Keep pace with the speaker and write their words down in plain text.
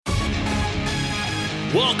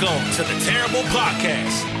Welcome to the Terrible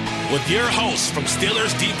Podcast with your hosts from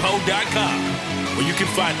SteelersDepot.com, where you can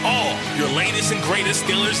find all your latest and greatest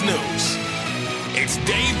Steelers news. It's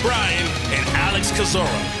Dave Bryan and Alex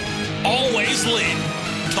Kozora, always lit,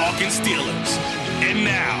 talking Steelers. And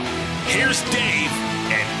now, here's Dave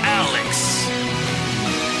and Alex.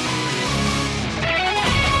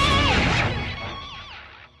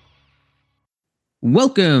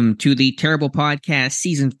 Welcome to the Terrible Podcast,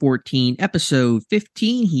 Season 14, Episode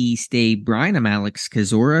 15. He's Dave Bryan. I'm Alex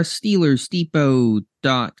Kozora,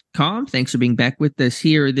 SteelersDepot.com. Thanks for being back with us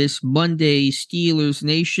here this Monday, Steelers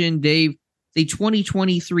Nation. Dave, the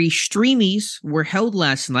 2023 Streamies were held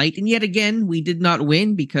last night, and yet again, we did not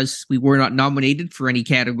win because we were not nominated for any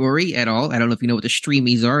category at all. I don't know if you know what the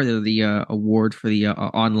Streamies are. They're the award for the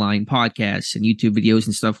online podcasts and YouTube videos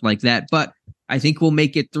and stuff like that, but I think we'll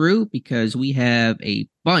make it through because we have a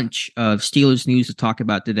bunch of Steelers news to talk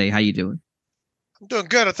about today. How you doing? I'm doing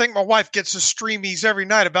good. I think my wife gets the Streamies every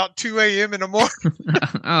night about 2 a.m. in the morning.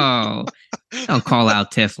 Oh, don't call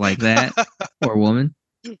out Tiff like that. Poor woman.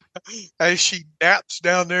 Hey, she naps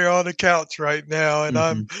down there on the couch right now, and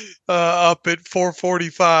I'm up at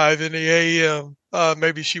 4:45 in the a.m.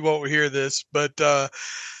 Maybe she won't hear this, but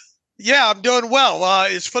yeah, I'm doing well.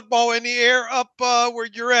 Is football in the air up where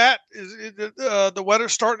you're at? Is the weather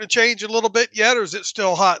starting to change a little bit yet, or is it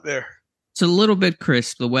still hot there? It's a little bit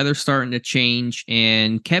crisp. The weather's starting to change.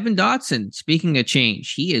 And Kevin Dotson, speaking of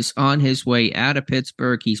change, he is on his way out of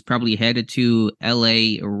Pittsburgh. He's probably headed to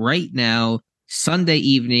L.A. right now. Sunday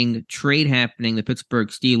evening, trade happening. The Pittsburgh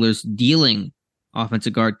Steelers dealing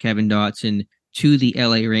offensive guard Kevin Dotson to the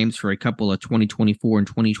LA Rams for a couple of 2024 and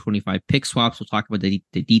 2025 pick swaps. We'll talk about the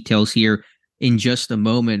details here in just a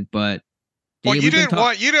moment. But well, you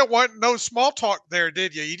didn't want no small talk there,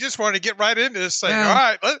 did you? You just wanted to get right into this thing. All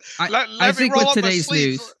right, let me roll up my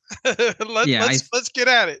sleeves. Let's get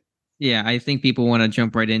at it. Yeah, I think people want to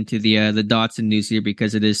jump right into the Dotson news here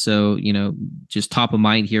because it is so, just top of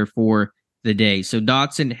mind here for the day. So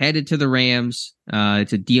Dotson headed to the Rams.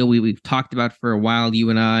 It's a deal we've talked about for a while, you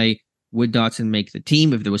and I. Would Dotson make the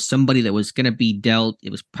team? If there was somebody that was going to be dealt,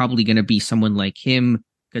 it was probably going to be someone like him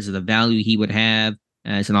because of the value he would have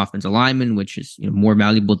as an offensive lineman, which is more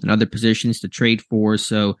valuable than other positions to trade for.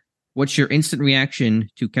 So what's your instant reaction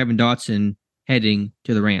to Kevin Dotson heading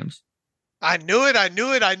to the Rams? I knew it. All right,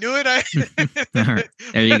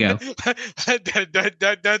 there you go.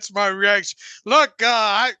 That's my reaction. Look,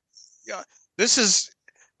 this is,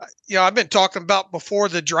 I've been talking about before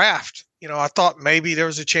the draft. I thought maybe there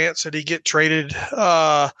was a chance that he'd get traded,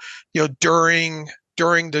 during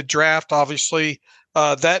the draft. Obviously,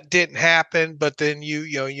 that didn't happen. But then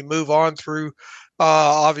you move on through.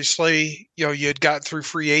 Obviously, you had gotten through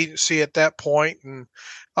free agency at that point, and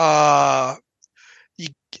you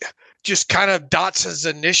just kind of Dotson's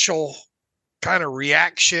initial kind of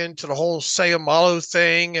reaction to the whole Sayamalo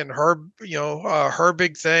thing and her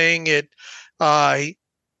big thing.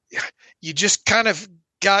 You just kind of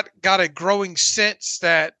got a growing sense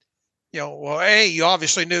that, you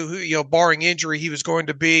obviously knew who, barring injury, he was going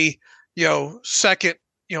to be, second,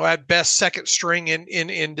 at best second string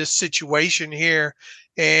in this situation here.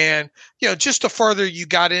 And, just the further you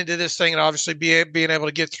got into this thing and obviously being able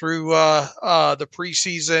to get through the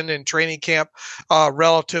preseason and training camp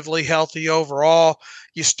relatively healthy overall,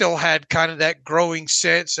 you still had kind of that growing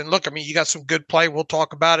sense. And look, you got some good play. We'll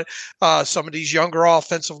talk about it. Some of these younger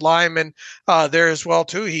offensive linemen there as well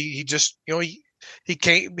too. He just, he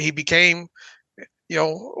became,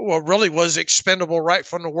 what really was expendable right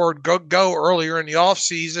from the word go earlier in the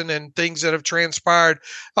offseason, and things that have transpired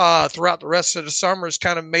throughout the rest of the summer has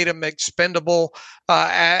kind of made him expendable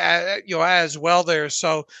as well there.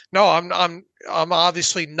 So no, I'm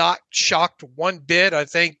obviously not shocked one bit. I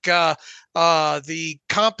think the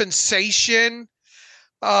compensation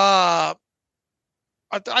I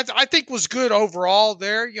think was good overall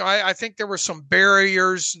there. I think there were some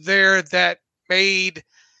barriers there that made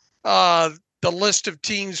the list of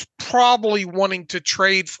teams probably wanting to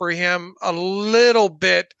trade for him a little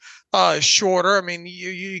bit shorter.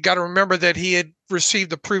 You got to remember that he had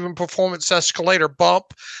received the proven performance escalator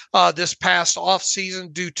bump this past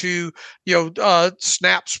offseason due to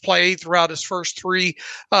snaps played throughout his first three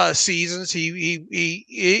seasons. He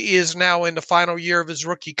is now in the final year of his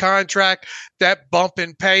rookie contract. That bump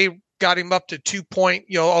in pay got him up to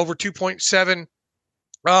over 2.7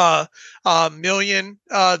 million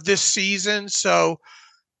this season. So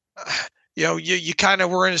you kind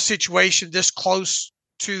of were in a situation this close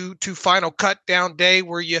to final cut down day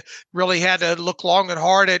where you really had to look long and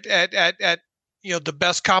hard at the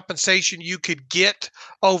best compensation you could get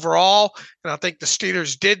overall. And I think the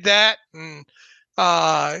Steelers did that. And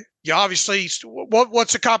You obviously,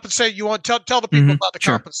 what's the compensation? You want to tell the people about the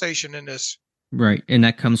compensation in this? Right. And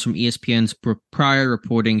that comes from ESPN's prior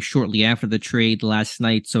reporting shortly after the trade last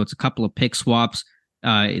night. So it's a couple of pick swaps.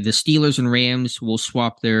 The Steelers and Rams will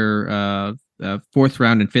swap their fourth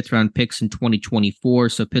round and fifth round picks in 2024.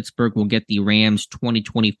 So Pittsburgh will get the Rams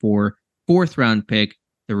 2024 fourth round pick.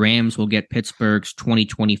 The Rams will get Pittsburgh's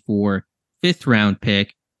 2024 fifth round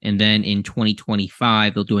pick. And then in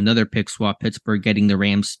 2025, they'll do another pick swap, Pittsburgh getting the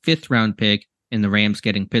Rams fifth round pick and the Rams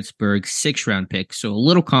getting Pittsburgh's sixth round pick. So a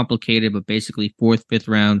little complicated, but basically fourth, fifth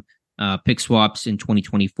round pick swaps in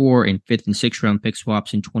 2024 and fifth and sixth round pick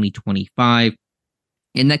swaps in 2025.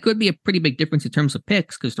 And that could be a pretty big difference in terms of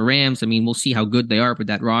picks because the Rams, I mean, we'll see how good they are, but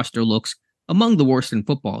that roster looks among the worst in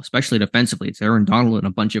football, especially defensively. It's Aaron Donald and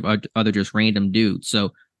a bunch of other just random dudes. So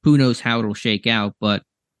who knows how it'll shake out, but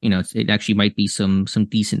it actually might be some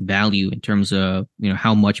decent value in terms of,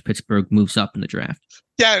 how much Pittsburgh moves up in the draft.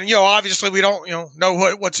 Yeah, and obviously we don't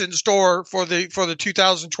know what's in store for the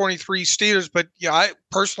 2023 Steelers, but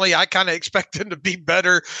I kind of expect them to be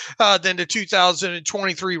better than the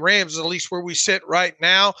 2023 Rams, at least where we sit right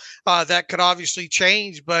now. That could obviously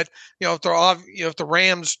change, but if the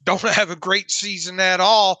Rams don't have a great season at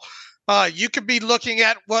all, you could be looking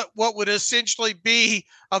at what would essentially be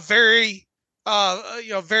a very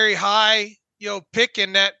very high pick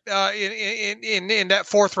in that in that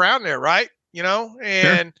fourth round there, right?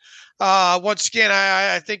 And once again,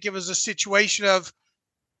 I think it was a situation of,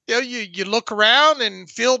 you look around and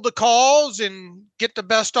field the calls and get the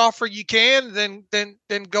best offer you can,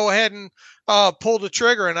 then go ahead and pull the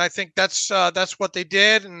trigger. And I think that's what they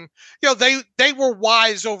did. And, they were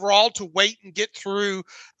wise overall to wait and get through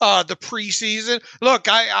the preseason. Look,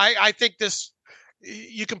 I think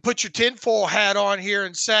you can put your tinfoil hat on here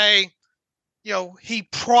and say, he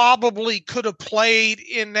probably could have played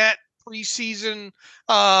in that preseason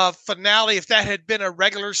finale if that had been a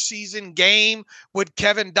regular season game. Would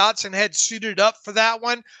Kevin Dotson had suited up for that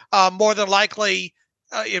one? More than likely,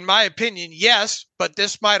 in my opinion, yes. But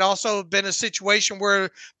this might also have been a situation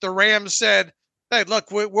where the Rams said, hey,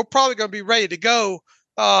 look, we're probably going to be ready to go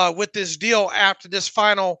with this deal after this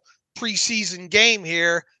final preseason game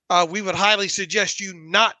here. We would highly suggest you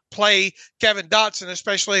not play Kevin Dotson,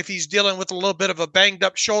 especially if he's dealing with a little bit of a banged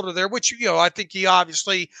up shoulder there, which, I think he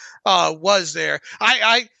obviously was there.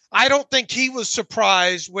 I don't think he was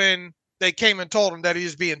surprised when they came and told him that he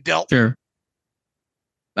was being dealt. Sure.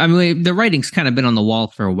 I mean, the writing's kind of been on the wall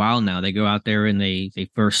for a while now. They go out there and they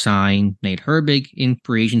first sign Nate Herbig in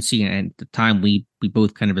free agency. And at the time, we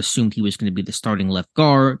both kind of assumed he was going to be the starting left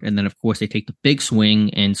guard. And then, of course, they take the big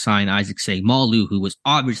swing and sign Isaac Seumalo, who was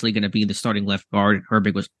obviously going to be the starting left guard. And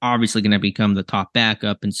Herbig was obviously going to become the top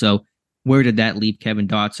backup. And so where did that leave Kevin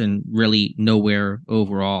Dotson? Really nowhere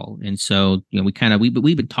overall. And so,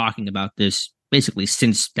 we've been talking about this basically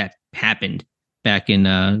since that happened back in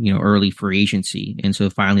early free agency. And so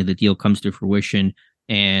finally the deal comes to fruition.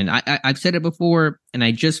 And I've said it before, and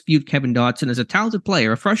I just viewed Kevin Dotson as a talented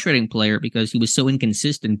player, a frustrating player because he was so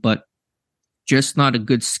inconsistent, but just not a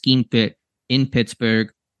good scheme fit in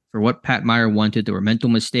Pittsburgh for what Pat Meyer wanted. There were mental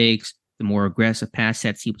mistakes, the more aggressive pass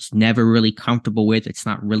sets he was never really comfortable with. It's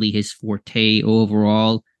not really his forte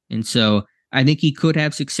overall. And so I think he could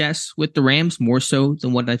have success with the Rams more so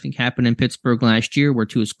than what I think happened in Pittsburgh last year, where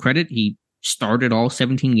to his credit, he started all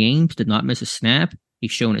 17 games, did not miss a snap.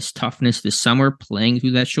 He's shown his toughness this summer playing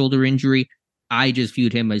through that shoulder injury. I just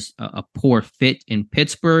viewed him as a poor fit in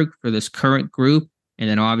Pittsburgh for this current group. And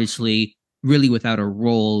then obviously really without a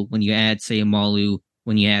role when you add Seumalo,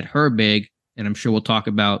 when you add Herbig, and I'm sure we'll talk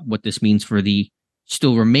about what this means for the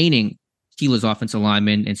still remaining Steelers offensive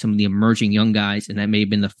linemen and some of the emerging young guys. And that may have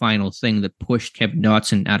been the final thing that pushed Kevin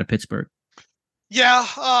Dotson out of Pittsburgh.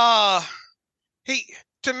 Yeah.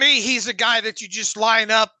 To me, he's a guy that you just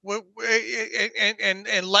line up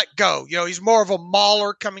and let go. He's more of a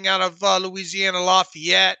mauler coming out of Louisiana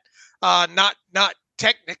Lafayette, not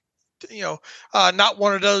technical. Not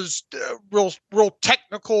one of those real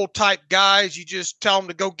technical type guys. You just tell him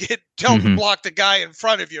to go tell him to block the guy in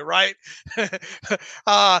front of you, right?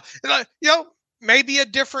 Maybe a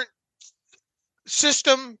different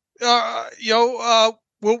system,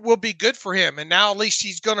 will be good for him. And now at least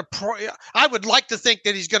he's going to, I would like to think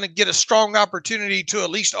that he's going to get a strong opportunity to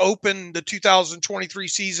at least open the 2023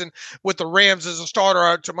 season with the Rams as a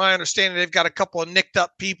starter. To my understanding, they've got a couple of nicked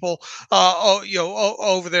up people,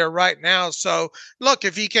 over there right now. So look,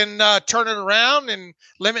 if he can turn it around and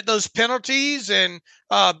limit those penalties and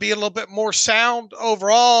be a little bit more sound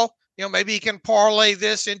overall, maybe he can parlay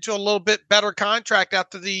this into a little bit better contract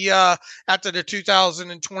after the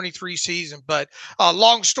 2023 season. But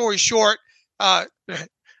long story short,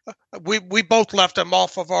 we both left him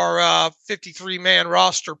off of our 53-man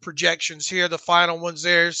roster projections here, the final ones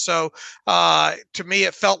there. So to me,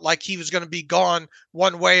 it felt like he was going to be gone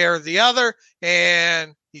one way or the other,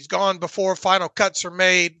 and he's gone before final cuts are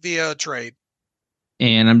made via trade.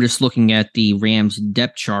 And I'm just looking at the Rams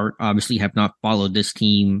depth chart. Obviously, have not followed this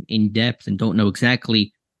team in depth and don't know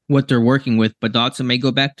exactly what they're working with. But Dotson may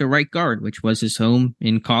go back to right guard, which was his home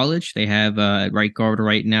in college. They have right guard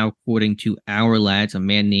right now, according to our lads, a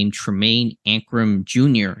man named Tremaine Ankrum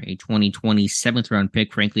Jr., a 2020 seventh round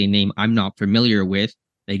pick. Frankly, a name I'm not familiar with.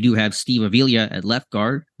 They do have Steve Avila at left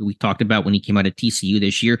guard, who we talked about when he came out of TCU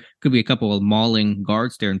this year. Could be a couple of mauling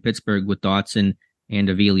guards there in Pittsburgh with Dotson and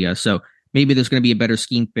Avila. So maybe there's going to be a better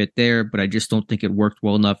scheme fit there, but I just don't think it worked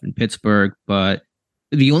well enough in Pittsburgh. But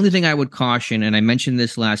the only thing I would caution, and I mentioned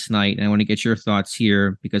this last night, and I want to get your thoughts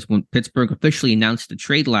here, because when Pittsburgh officially announced the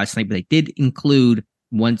trade last night, but they did include,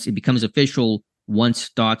 once it becomes official, once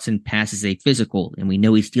Dotson passes a physical, and we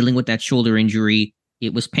know he's dealing with that shoulder injury.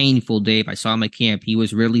 It was painful, Dave. I saw him at camp. He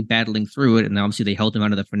was really battling through it, and obviously they held him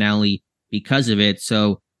out of the finale because of it.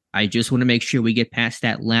 So I just want to make sure we get past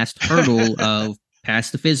that last hurdle of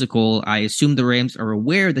past the physical. I assume the Rams are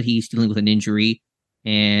aware that he's dealing with an injury,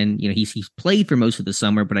 and he's played for most of the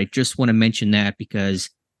summer, but I just want to mention that because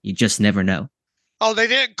you just never know. Oh, they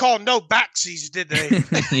didn't call no backsies, did they?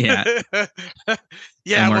 Yeah.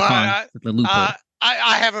 Yeah. Well, the loophole.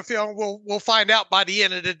 I have a feeling we'll find out by the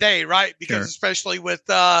end of the day, right? Because sure. Especially with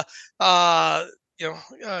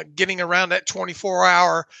getting around that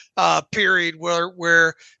 24-hour period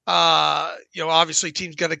where obviously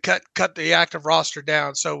teams got to cut the active roster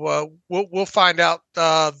down. So we'll find out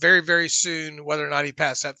very, very soon whether or not he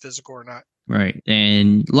passed that physical or not. Right.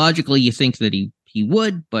 And logically you think that he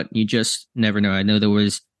would, but you just never know. I know there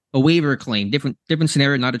was a waiver claim, different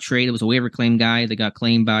scenario, not a trade. It was a waiver claim guy that got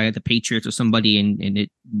claimed by the Patriots or somebody, and it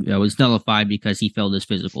was nullified because he failed his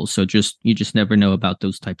physical. So you just never know about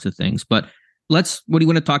those types of things. But what do you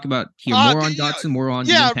want to talk about here? More on Dotson, more on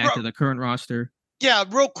the impact of the current roster? Yeah,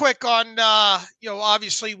 real quick on,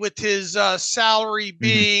 obviously with his salary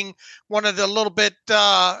being one of the little bit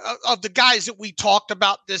of the guys that we talked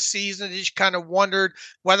about this season, just kind of wondered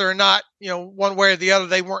whether or not, one way or the other,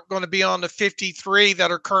 they weren't going to be on the 53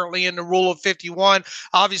 that are currently in the rule of 51.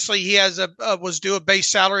 Obviously, he has was due a base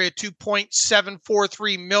salary of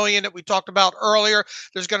 $2.743 million that we talked about earlier.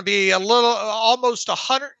 There's going to be almost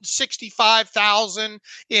 $165,000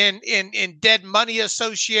 in dead money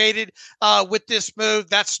associated with this move.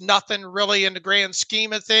 That's nothing really in the grand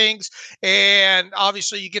scheme of things. And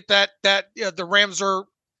obviously, you get that the Rams are.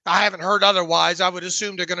 I haven't heard otherwise. I would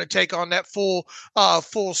assume they're going to take on that full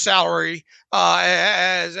salary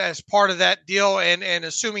as part of that deal, and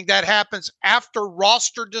assuming that happens after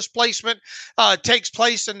roster displacement takes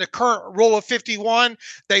place in the current rule of 51,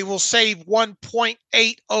 they will save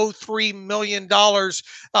 $1.803 million in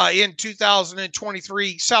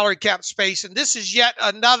 2023 salary cap space, and this is yet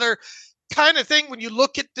another kind of thing when you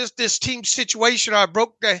look at this team situation.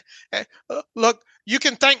 Look. You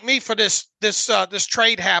can thank me for this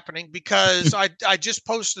trade happening, because I just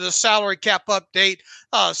posted a salary cap update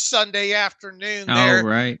Sunday afternoon there. Oh,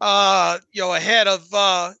 right. Ahead of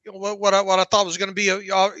what I thought was going to be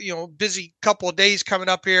a busy couple of days coming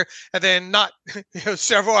up here, and then not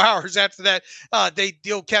several hours after that they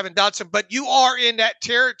deal Kevin Dotson. But you are in that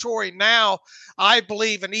territory now, I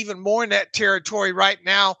believe, and even more in that territory right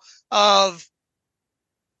now of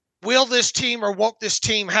will this team or won't this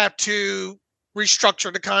team have to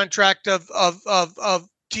restructure the contract of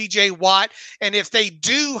TJ Watt, and if they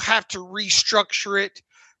do have to restructure it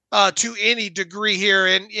to any degree here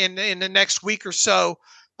in the next week or so,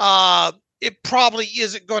 it probably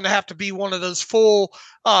isn't going to have to be one of those full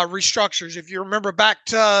restructures. If you remember back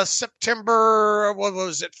to September, what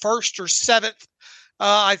was it, 1st or 7th?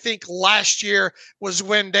 I think last year was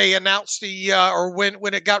when they announced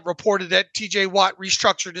when it got reported that TJ Watt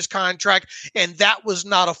restructured his contract, and that was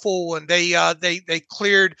not a full one. They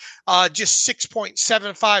cleared just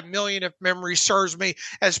 $6.75 million, if memory serves me,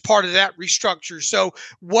 as part of that restructure. So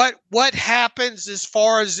what happens as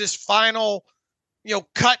far as this final,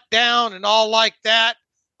 cut down and all like that?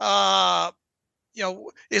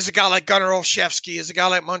 Is a guy like Gunnar Olszewski, is a guy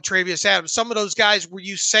like Montravius Adams, some of those guys where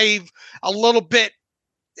you save a little bit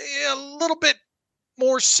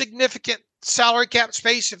more significant salary cap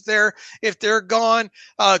space if they're gone,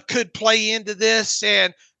 could play into this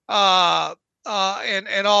and all.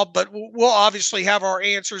 But we'll obviously have our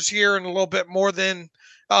answers here in a little bit more than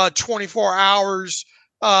 24 hours.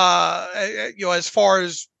 As far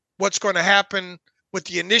as what's going to happen with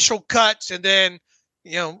the initial cuts, and then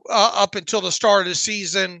up until the start of the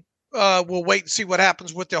season, we'll wait and see what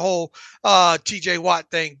happens with the whole TJ Watt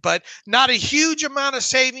thing. But not a huge amount of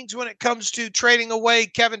savings when it comes to trading away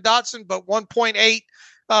Kevin Dotson, but $1.8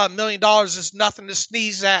 million is nothing to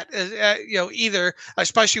sneeze at, either,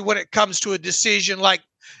 especially when it comes to a decision like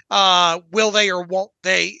will they or won't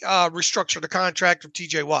they restructure the contract of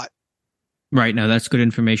TJ Watt. Right. Now, that's good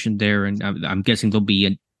information there. And I'm guessing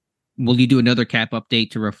will you do another cap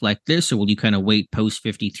update to reflect this, or will you kind of wait post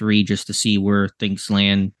 53 just to see where things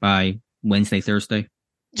land by Wednesday, Thursday?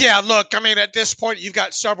 Yeah, look, I mean, at this point, you've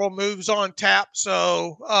got several moves on tap.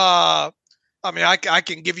 So, I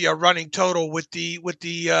can give you a running total with the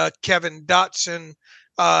Kevin Dotson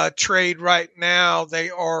trade right now. They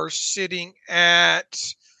are sitting at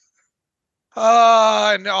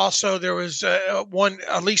and also there was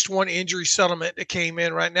at least one injury settlement that came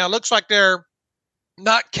in right now. Looks like they're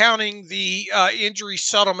not counting the injury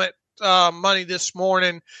settlement money this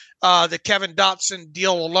morning. The Kevin Dotson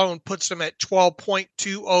deal alone puts them at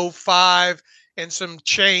 12.205 and some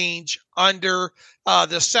change under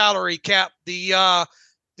the salary cap.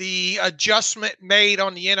 The adjustment made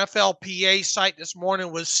on the NFLPA site this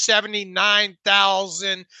morning was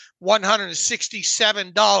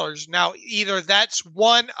 $79,167. Now, either that's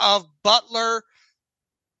one of Butler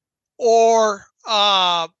or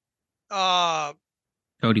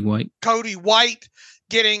Cody White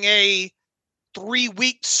getting a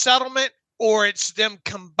 3-week settlement, or it's them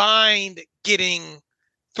combined getting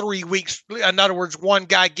 3 weeks. In other words, one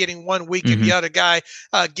guy getting 1 week and the other guy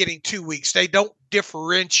getting 2 weeks. They don't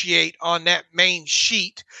differentiate on that main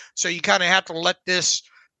sheet, so you kind of have to let this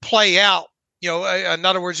play out. In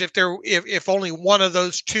other words, if only one of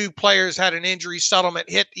those two players had an injury settlement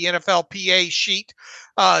hit the NFLPA sheet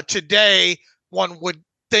today, one would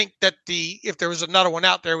think that if there was another one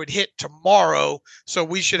out there, it would hit tomorrow. So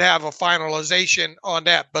we should have a finalization on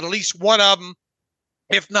that. But at least one of them,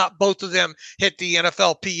 if not both of them, hit the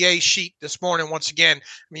NFLPA sheet this morning. Once again, I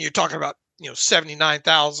mean, you're talking about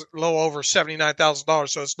 $79,000, low over $79,000,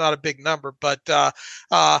 so it's not a big number. But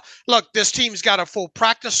look, this team's got a full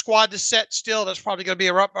practice squad to set still. That's probably going to be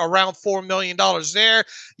around $4 million there.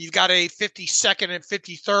 You've got a 52nd and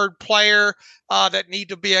 53rd player that need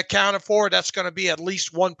to be accounted for. That's going to be at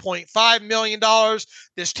least $1.5 million.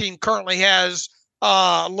 This team currently has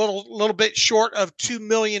a little bit short of $2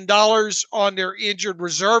 million on their injured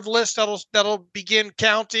reserve list. That'll begin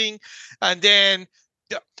counting, and then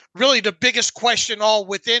really the biggest question all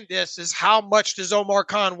within this is how much does Omar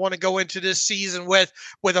Khan want to go into this season with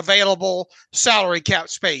available salary cap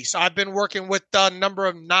space. I've been working with a number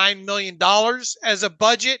of $9 million as a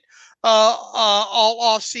budget all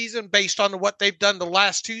off season based on what they've done the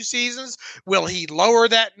last two seasons. Will he lower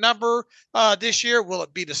that number this year? Will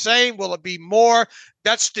it be the same? Will it be more?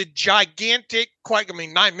 That's the gigantic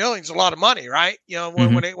 $9 million is a lot of money, right?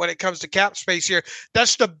 When it comes to cap space here,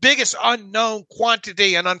 that's the biggest unknown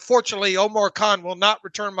quantity. And unfortunately, Omar Khan will not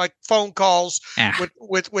return my phone calls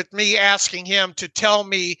with me asking him to tell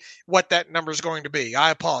me what that number is going to be. I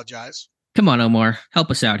apologize. Come on, Omar, help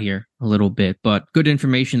us out here a little bit. But good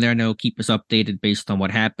information there. I know, keep us updated based on what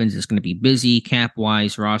happens. It's going to be busy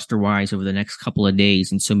cap-wise, roster-wise over the next couple of days.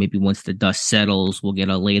 And so maybe once the dust settles, we'll get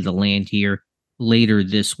a lay of the land here later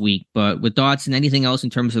this week. But with Dotson, anything else in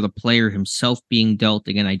terms of the player himself being dealt?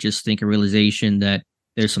 Again, I just think a realization that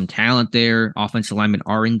there's some talent there. Offensive linemen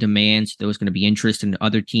are in demand. So there was going to be interest in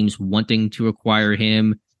other teams wanting to acquire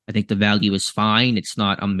him. I think the value is fine. It's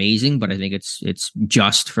not amazing, but I think it's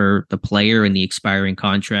just for the player and the expiring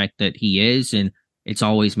contract that he is. And it's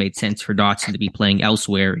always made sense for Dotson to be playing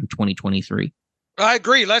elsewhere in 2023. I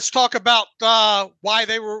agree. Let's talk about why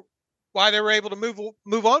they were able to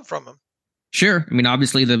move on from him. Sure. I mean,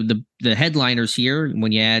 obviously the headliners here,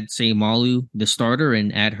 when you add, say, Malu, the starter,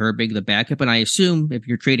 and add Herbig, the backup. And I assume if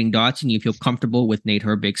you're trading Dotson, you feel comfortable with Nate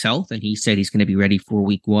Herbig's health, and he said he's going to be ready for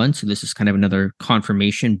week 1. So this is kind of another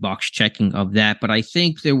confirmation, box checking of that. But I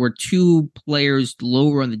think there were two players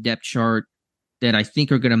lower on the depth chart that I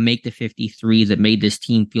think are going to make the 53 that made this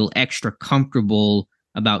team feel extra comfortable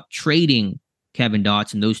about trading Kevin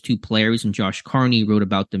Dotson. Those two players, and Josh Carney wrote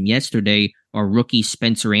about them yesterday, are rookie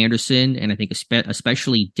Spencer Anderson, and I think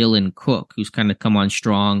especially Dylan Cook, who's kind of come on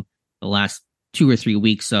strong the last 2 or 3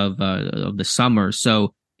 weeks of the summer.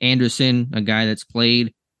 So Anderson, a guy that's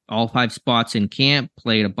played all 5 spots in camp,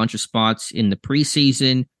 played a bunch of spots in the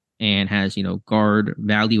preseason, and has, guard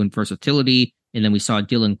value and versatility. And then we saw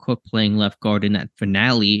Dylan Cook playing left guard in that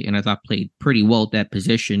finale, and I thought played pretty well at that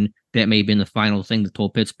position. That may have been the final thing that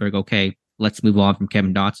told Pittsburgh, okay, let's move on from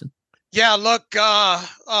Kevin Dotson. Yeah, look,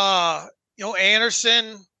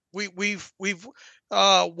 Anderson, we've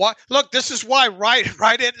Why? Look, this is why right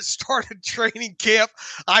at the start of training camp,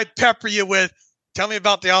 I pepper you with, tell me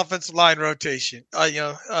about the offensive line rotation.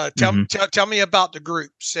 Tell me about the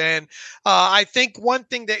groups. And I think one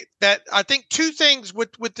thing that I think two things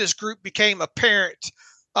with this group became apparent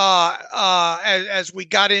as we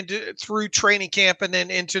got through training camp and then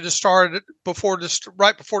into the start right before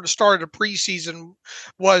the start of the preseason,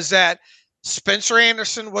 was that Spencer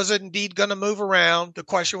Anderson was indeed going to move around. The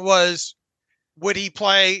question was, would he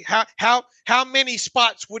play? How many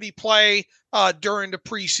spots would he play during the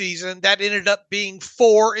preseason? That ended up being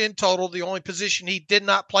 4 in total. The only position he did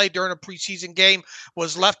not play during a preseason game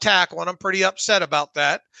was left tackle, and I'm pretty upset about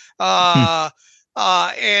that.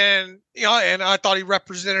 And I thought he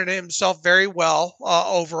represented himself very well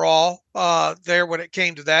overall there when it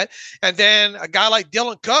came to that. And then a guy like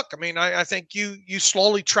Dylan Cook, I mean, I think you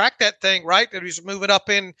slowly track that thing, right? That he's moving up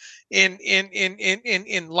in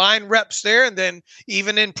line reps there, and then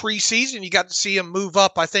even in preseason, you got to see him move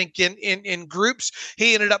up. I think in groups,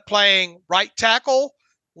 he ended up playing right tackle,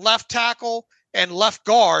 left tackle, and left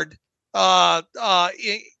guard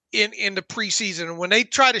in the preseason. And when they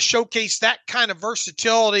try to showcase that kind of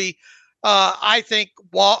versatility, I think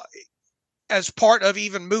as part of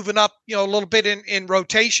even moving up, a little bit in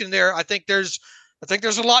rotation there, I think there's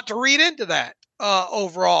a lot to read into that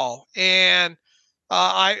overall. And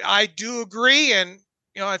I do agree. And,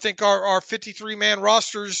 I think our 53-man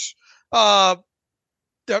rosters that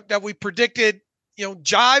we predicted,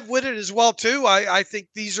 jive with it as well too. I think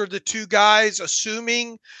these are the two guys,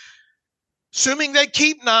 assuming they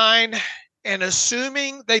keep 9 and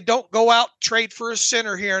assuming they don't go out trade for a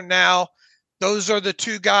center here and now, those are the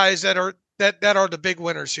two guys that are the big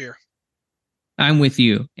winners here. I'm with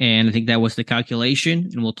you. And I think that was the calculation.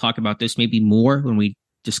 And we'll talk about this maybe more when we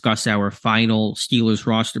discuss our final Steelers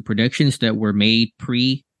roster predictions that were made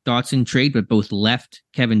pre-Dotson trade, but both left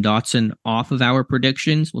Kevin Dotson off of our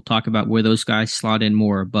predictions. We'll talk about where those guys slot in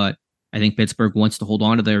more. But I think Pittsburgh wants to hold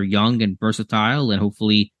on to their young and versatile and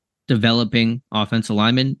hopefully developing offensive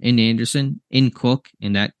lineman in Anderson, in Cook,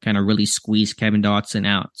 and that kind of really squeezed Kevin Dotson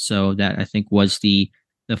out. So that, I think, was the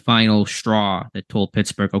final straw that told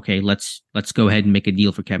Pittsburgh, okay, let's go ahead and make a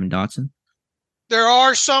deal for Kevin Dotson. There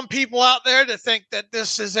are some people out there that think that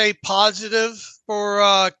this is a positive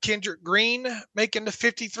for Kendrick Green making the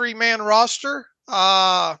 53-man roster.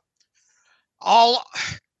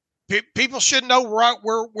 People should know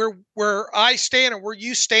where I stand and where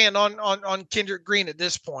you stand on Kendrick Green at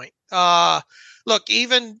this point. Look,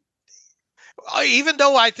 even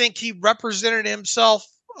though I think he represented himself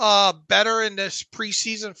better in this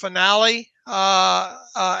preseason finale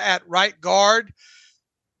at right guard,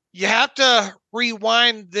 you have to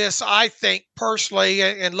rewind this, I think, personally,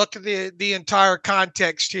 and look at the entire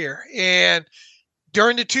context here. And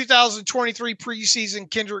during the 2023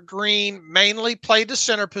 preseason, Kendrick Green mainly played the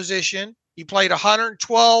center position. He played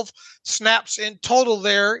 112 snaps in total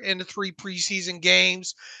there in the 3 preseason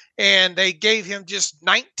games, and they gave him just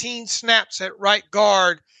 19 snaps at right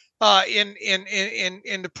guard in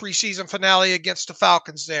the preseason finale against the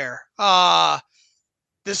Falcons there.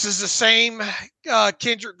 This is the same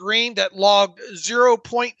Kendrick Green that logged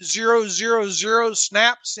 0.000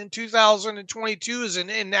 snaps in 2022 as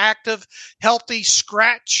an inactive, healthy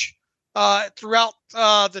scratch throughout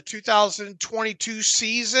the 2022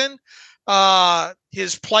 season.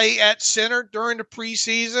 His play at center during the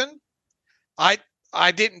preseason, I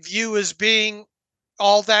didn't view as being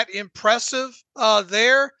all that impressive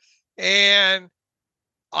there. And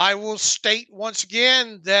I will state once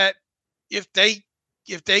again that if they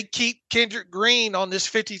keep Kendrick Green on this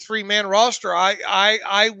 53-man roster,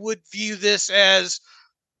 I would view this as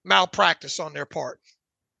malpractice on their part.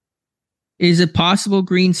 Is it possible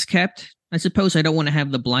Green's kept? I suppose I don't want to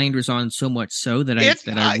have the blinders on so much so that I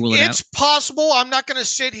rule it out. It's possible. I'm not going to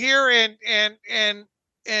sit here and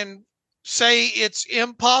say it's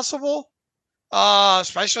impossible,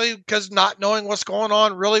 especially because not knowing what's going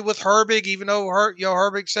on really with Herbig, even though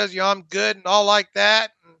Herbig says, I'm good and all like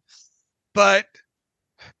that. But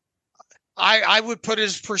I would put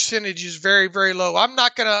his percentages very, very low. I'm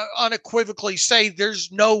not going to unequivocally say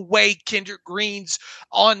there's no way Kendrick Green's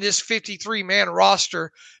on this 53-man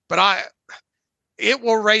roster, but it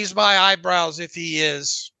will raise my eyebrows if he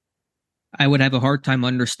is. I would have a hard time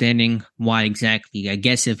understanding why exactly. I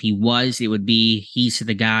guess if he was, it would be he's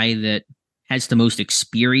the guy that has the most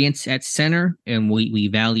experience at center, and we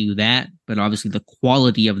value that. But obviously the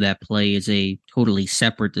quality of that play is a totally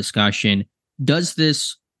separate discussion. Does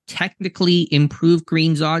this technically improve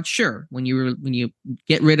Green's odds? Sure. When you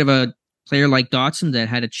get rid of a player like Dotson that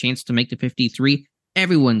had a chance to make the 53,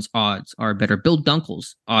 everyone's odds are better. Bill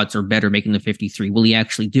Dunkel's odds are better making the 53. Will he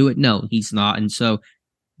actually do it? No, he's not. And so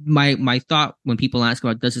my thought when people ask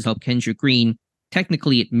about does this help Kendrick Green,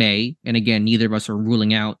 technically it may. And again, neither of us are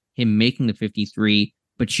ruling out him making the 53,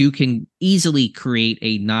 but you can easily create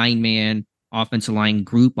a 9-man offensive line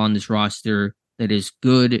group on this roster that is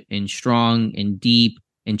good and strong and deep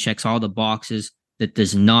and checks all the boxes that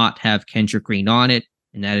does not have Kendrick Green on it.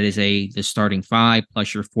 And that is the starting 5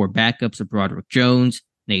 plus your 4 backups of Broderick Jones,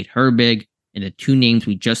 Nate Herbig, and the 2 names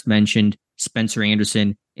we just mentioned, Spencer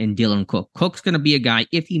Anderson and Dylan Cook. Cook's going to be a guy,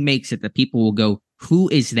 if he makes it, that people will go, who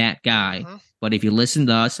is that guy? Uh-huh. But if you listen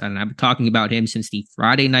to us, and I've been talking about him since the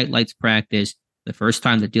Friday Night Lights practice, the first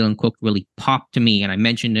time that Dylan Cook really popped to me, and I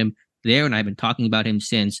mentioned him there, and I've been talking about him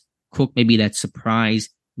since. Cook may be that surprise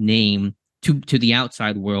name to the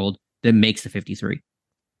outside world that makes the 53.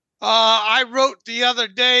 I wrote the other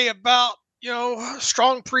day about,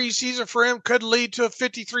 strong preseason for him could lead to a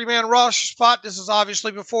 53-man roster spot. This is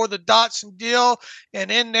obviously before the Dotson deal. And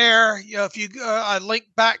in there, if you, I link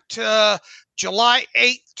back to July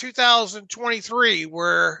 8th, 2023,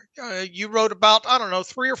 where you wrote about,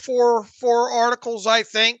 3 or 4 articles, I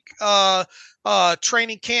think,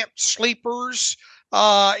 training camp sleepers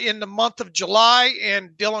in the month of July,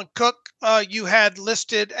 and Dylan Cook you had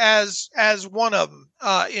listed as one of them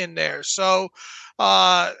in there. So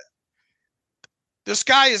this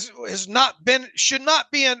guy should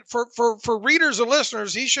not be for readers and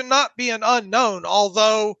listeners. He should not be an unknown,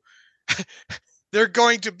 although there are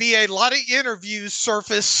going to be a lot of interviews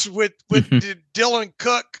surface with Dylan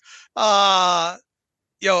Cook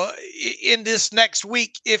in this next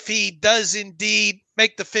week, if he does indeed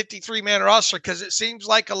make the 53-man roster, because it seems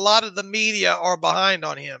like a lot of the media are behind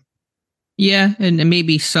on him. Yeah, and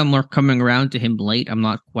maybe some are coming around to him late. I'm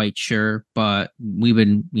not quite sure, but we've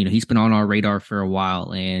been, he's been on our radar for a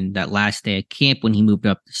while. And that last day at camp when he moved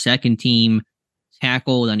up to second team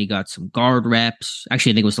tackle, then he got some guard reps.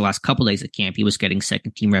 Actually, I think it was the last couple days at camp. He was getting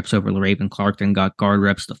second team reps over Raven Clark, then got guard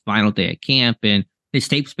reps the final day at camp, and his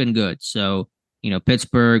tape's been good. So,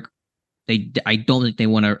 Pittsburgh, I don't think they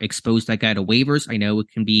want to expose that guy to waivers. I know it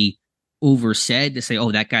can be oversaid to say,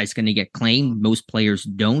 oh, that guy's going to get claimed. Most players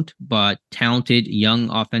don't, but talented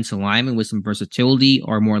young offensive linemen with some versatility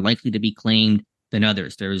are more likely to be claimed than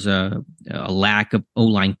others. There's a lack of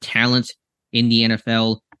O-line talent in the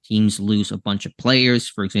NFL. Teams lose a bunch of players.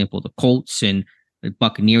 For example, the Colts and the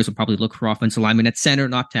Buccaneers will probably look for offensive linemen at center,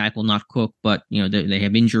 not tackle, not Cook, but they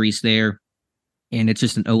have injuries there. And it's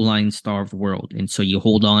just an O-line starved world. And so you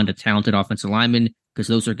hold on to talented offensive linemen because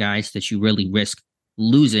those are guys that you really risk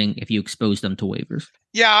losing if you expose them to waivers.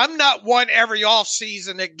 Yeah, I'm not one every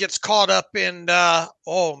offseason that gets caught up in,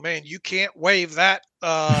 you can't waive that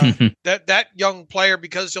that young player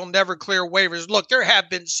because he'll never clear waivers. Look, there have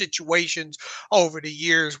been situations over the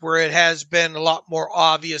years where it has been a lot more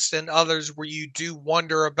obvious than others where you do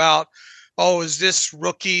wonder about, is this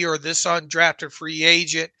rookie or this undrafted free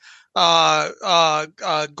agent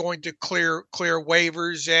going to clear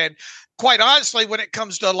waivers? And quite honestly, when it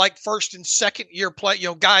comes to like first and second year play,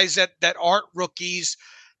 guys that aren't rookies,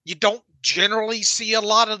 you don't generally see a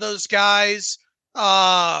lot of those guys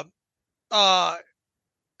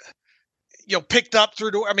picked up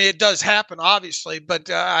through it does happen obviously, but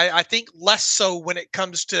I think less so when it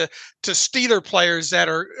comes to Steeler players that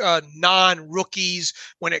are non-rookies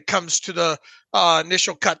when it comes to the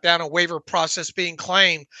initial cut down a waiver process being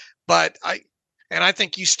claimed. But I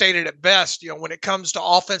think you stated it best, when it comes to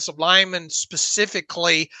offensive linemen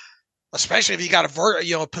specifically, especially if you got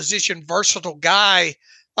a position versatile guy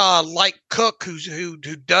like Cook, who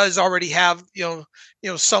does already have,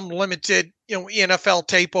 some limited, NFL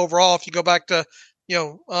tape overall. If you go back to,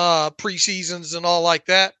 preseasons and all like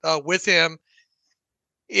that with him,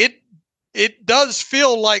 it does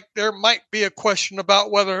feel like there might be a question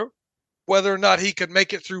about whether or not he could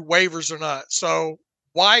make it through waivers or not. So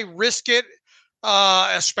why risk it?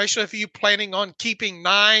 Especially if you're planning on keeping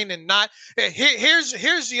 9 and not.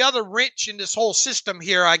 Here's the other wrench in this whole system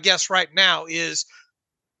here, I guess, right now is,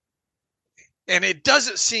 and it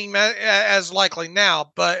doesn't seem as likely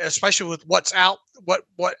now, but especially with what's out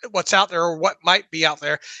there or what might be out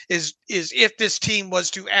there is if this team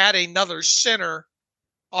was to add another center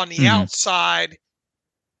on the outside,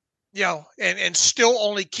 and still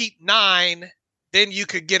only keep 9. Then you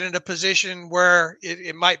could get in a position where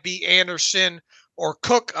it might be Anderson or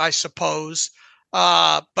Cook, I suppose.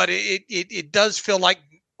 But it does feel like,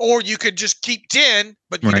 or you could just keep 10,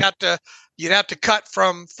 but you'd have to cut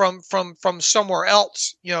from somewhere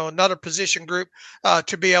else, another position group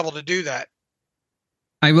to be able to do that.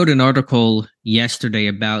 I wrote an article yesterday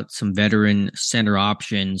about some veteran center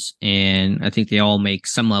options, and I think they all make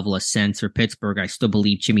some level of sense. For Pittsburgh, I still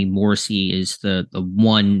believe Jimmy Morrissey is the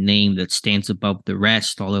one name that stands above the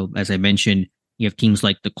rest. Although, as I mentioned, you have teams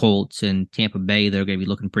like the Colts and Tampa Bay that are going to be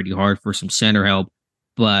looking pretty hard for some center help.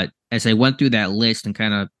 But as I went through that list and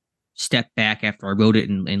kind of stepped back after I wrote it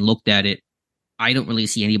and looked at it, I don't really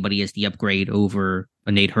see anybody as the upgrade over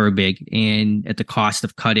a Nate Herbig, and at the cost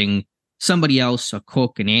of cutting somebody else, a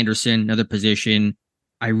Cook and Anderson, another position.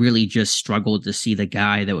 I really just struggled to see the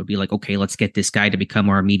guy that would be like, okay, let's get this guy to become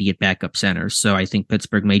our immediate backup center. So I think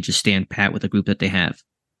Pittsburgh may just stand pat with the group that they have.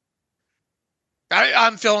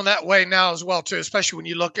 I'm feeling that way now as well, too, especially when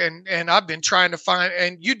you look and I've been trying to find,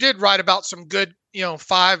 and you did write about some good,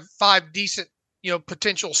 five decent,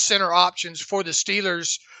 potential center options for the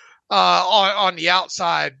Steelers on the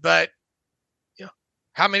outside. But,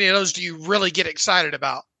 how many of those do you really get excited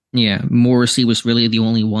about? Yeah, Morrissey was really the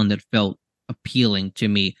only one that felt appealing to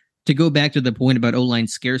me. To go back to the point about O-line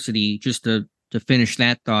scarcity, just to finish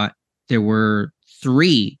that thought, there were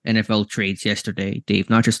 3 NFL trades yesterday, Dave,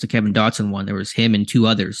 not just the Kevin Dotson one. There was him and 2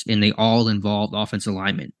 others, and they all involved offensive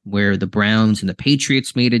linemen, where the Browns and the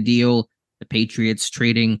Patriots made a deal. The Patriots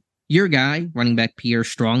trading your guy, running back Pierre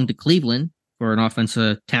Strong, to Cleveland for an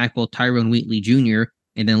offensive tackle, Tyrone Wheatley Jr.,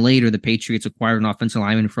 and then later, the Patriots acquired an offensive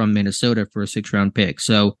lineman from Minnesota for a 6th-round pick.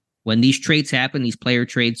 So when these trades happen, these player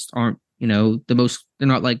trades aren't, they're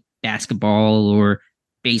not like basketball or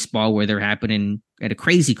baseball where they're happening at a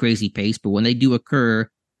crazy, crazy pace. But when they do occur,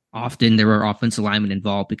 often there are offensive linemen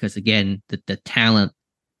involved because, again, the talent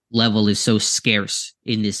level is so scarce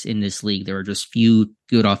in this league. There are just few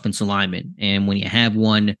good offensive linemen. And when you have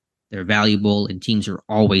one, they're valuable and teams are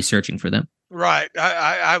always searching for them. Right.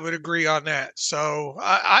 I would agree on that. So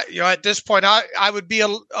I at this point, I would be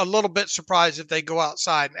a little bit surprised if they go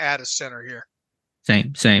outside and add a center here.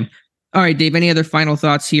 Same. All right, Dave, any other final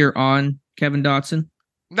thoughts here on Kevin Dotson?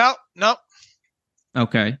 No.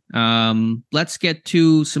 Okay. Let's get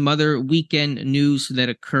to some other weekend news that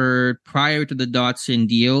occurred prior to the Dotson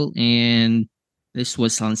deal. And this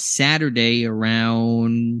was on Saturday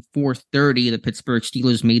around 4:30. The Pittsburgh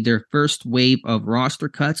Steelers made their first wave of roster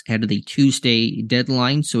cuts ahead of the Tuesday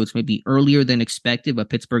deadline. So it's maybe earlier than expected, but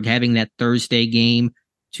Pittsburgh having that Thursday game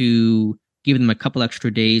to give them a couple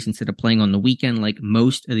extra days instead of playing on the weekend like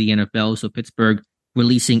most of the NFL. So Pittsburgh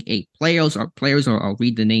releasing 8 players. I'll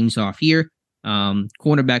read the names off here.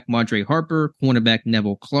 Cornerback Madre Harper, cornerback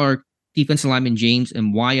Neville Clark, defensive lineman James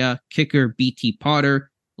Mwaya, kicker BT Potter,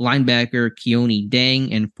 linebacker Keone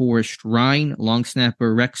Dang and Forrest Ryan, long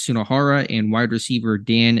snapper Rex Sunahara, and wide receiver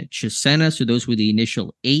Dan Chisena. So those were the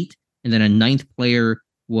initial 8. And then a 9th player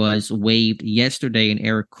was waived yesterday, and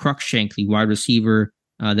Eric Cruikshank, the wide receiver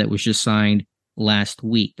that was just signed last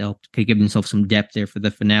week. They'll give themselves some depth there for the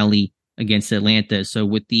finale against Atlanta. So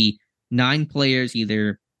with the 9 players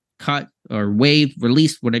either cut or waived,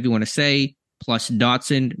 released, whatever you want to say, plus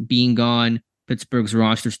Dotson being gone, Pittsburgh's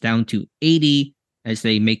roster's down to 80. As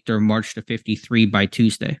they make their march to 53 by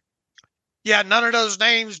Tuesday. Yeah, none of those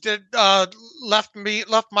names did left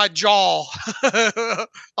my jaw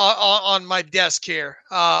on my desk here.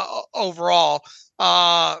 Overall,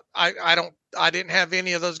 I didn't have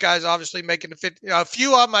any of those guys obviously making the 50. A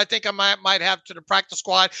few of them I think I might have to the practice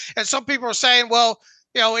squad, and some people are saying, well,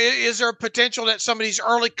 is there a potential that some of these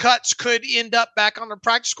early cuts could end up back on the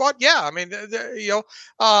practice squad? Yeah, I mean,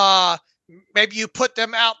 maybe you put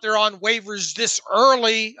them out there on waivers this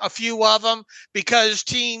early, a few of them, because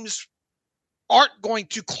teams aren't going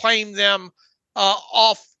to claim them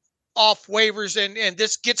off waivers, and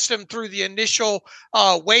this gets them through the initial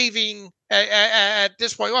waiving at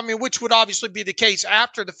this point. I mean, which would obviously be the case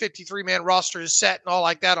after the 53-man roster is set and all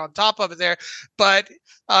like that on top of it there. But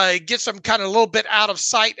it gets them kind of a little bit out of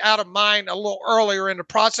sight, out of mind a little earlier in the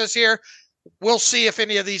process here. We'll see if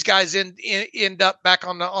any of these guys end up back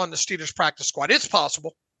on the Steelers practice squad. It's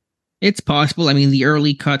possible. It's possible. I mean, the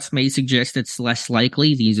early cuts may suggest it's less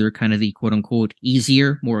likely. These are kind of the quote-unquote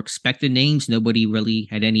easier, more expected names. Nobody really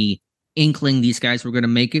had any inkling these guys were going to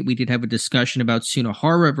make it. We did have a discussion about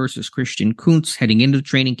Sunahara versus Christian Kuntz heading into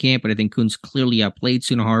training camp, but I think Kuntz clearly outplayed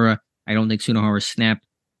Sunahara. I don't think Sunahara snapped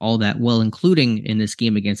all that well, including in this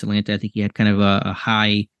game against Atlanta. I think he had kind of a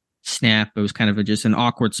high snap. It was kind of just an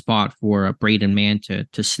awkward spot for Braden Mann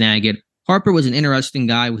to snag it. Harper was an interesting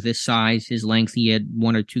guy with his size, his length. He had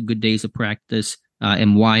 1 or 2 good days of practice.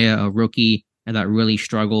 Mwaya, a rookie, I thought really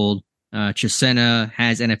struggled. Chisena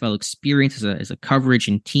has NFL experience as a coverage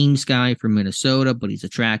and teams guy from Minnesota, but he's a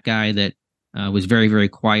track guy that was very, very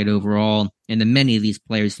quiet overall. And then many of these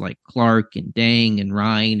players like Clark and Dang and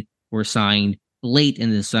Ryan were signed late in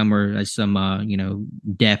the summer as some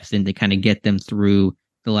depth and to kind of get them through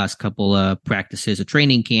the last couple practices of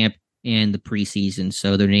training camp and the preseason.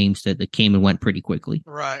 So they're names that came and went pretty quickly.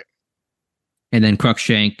 Right. And then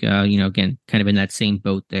Cruikshank, again, kind of in that same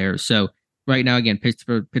boat there. So right now, again,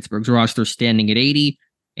 Pittsburgh's roster standing at 80,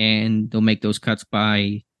 and they'll make those cuts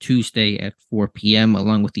by Tuesday at 4 p.m.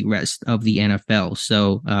 along with the rest of the NFL.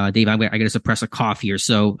 So, Dave, I got to suppress a cough here.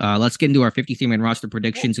 So let's get into our 53-man roster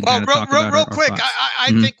predictions and kind of talk about real our quick. thoughts.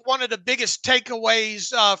 I think one of the biggest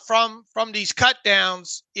takeaways from these cut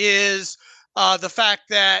downs is the fact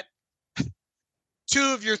that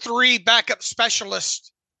 2 of your 3 backup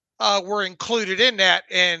specialists were included in that,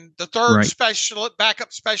 and the third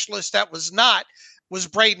backup specialist that was not was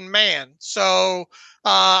Braden Mann. So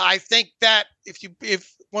I think that if you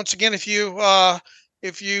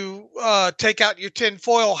take out your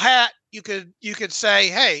tinfoil hat, you could say,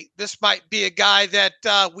 hey, this might be a guy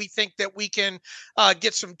that we think that we can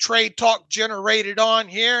get some trade talk generated on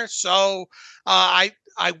here. So I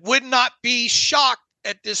would not be shocked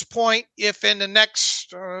at this point if in the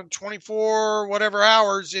next 24 whatever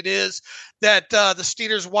hours it is that the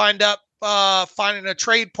Steelers wind up finding a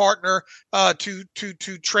trade partner to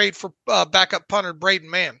trade for backup punter Braden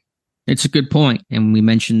Mann. It's a good point. And we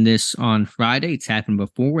mentioned this on Friday. It's happened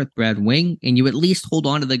before with Brad Wing. And you at least hold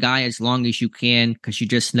on to the guy as long as you can, because you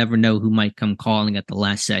just never know who might come calling at the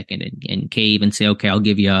last second and cave and say, okay, I'll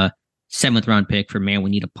give you a 7th round pick for man. We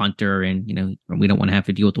need a punter, and we don't want to have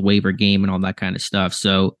to deal with the waiver game and all that kind of stuff.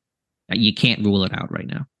 So you can't rule it out right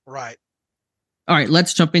now. Right. All right,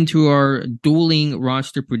 let's jump into our dueling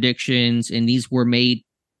roster predictions. And these were made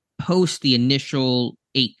post the initial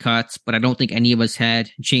 8 cuts, but I don't think any of us had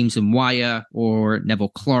James Mwaya or Neville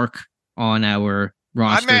Clark on our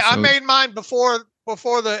roster. I made mine before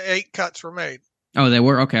the 8 cuts were made. Oh, they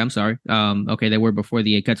were? Okay, I'm sorry. Okay, they were before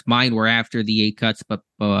the 8 cuts. Mine were after the 8 cuts, but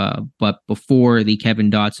before the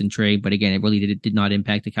Kevin Dotson trade. But again, it really did not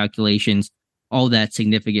impact the calculations all that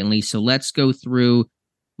significantly. So let's go through.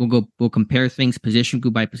 We'll compare things position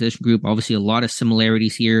group by position group. Obviously, a lot of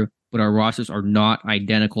similarities here, but our rosters are not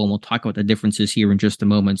identical, and we'll talk about the differences here in just a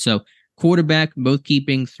moment. So quarterback, both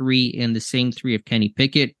keeping 3 and the same 3 of Kenny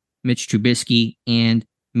Pickett, Mitch Trubisky, and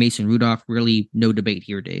Mason Rudolph. Really no debate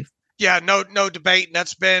here, Dave. Yeah, no debate. And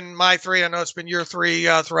that's been my 3. I know it's been your 3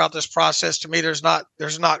 throughout this process. To me, there's not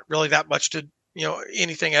really that much to,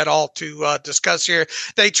 anything at all to discuss here.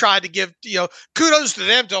 They tried to give, kudos to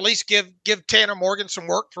them to at least give Tanner Morgan some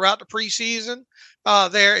work throughout the preseason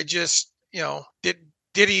there. It just,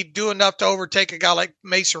 did he do enough to overtake a guy like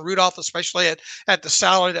Mason Rudolph, especially at the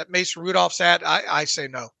salary that Mason Rudolph's at? I say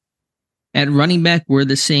no. At running back, we're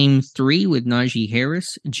the same 3 with Najee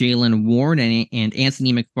Harris, Jalen Warren, and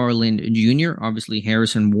Anthony McFarland Jr. Obviously,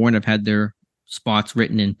 Harris and Warren have had their spots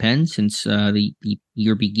written in pen since the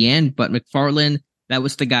year began. But McFarland, that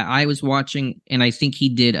was the guy I was watching, and I think he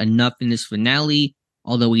did enough in this finale,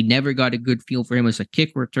 although we never got a good feel for him as a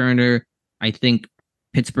kick returner. I think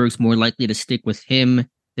Pittsburgh's more likely to stick with him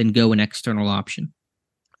than go an external option.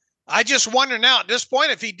 I just wonder now at this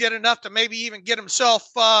point if he did enough to maybe even get himself,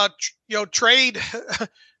 tradable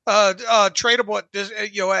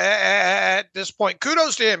at this point.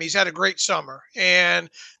 Kudos to him. He's had a great summer. And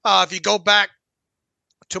if you go back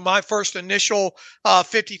to my first initial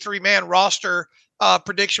 53-man roster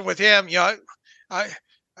prediction with him, I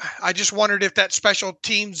just wondered if that special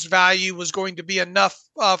teams value was going to be enough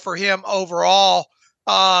for him overall.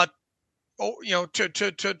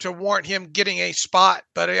 To warrant him getting a spot,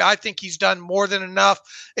 but I think he's done more than enough.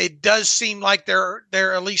 It does seem like they're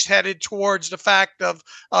at least headed towards the fact of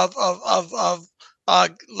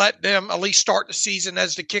let them at least start the season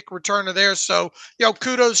as the kick returner there. So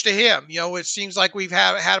kudos to him. It seems like we've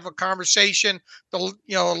had a conversation, at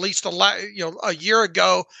least a year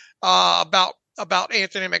ago about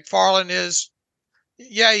Anthony McFarland is,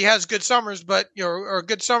 he has good summers, but or a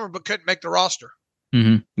good summer, but couldn't make the roster.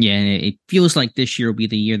 Mm-hmm. Yeah, and it feels like this year will be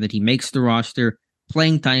the year that he makes the roster.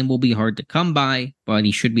 Playing time will be hard to come by, but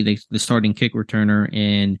he should be the starting kick returner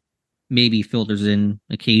and maybe filters in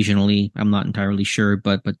occasionally. I'm not entirely sure,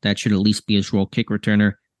 but that should at least be his role, kick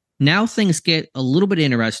returner. Now things get a little bit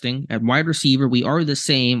interesting. At wide receiver, we are the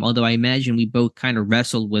same, although I imagine we both kind of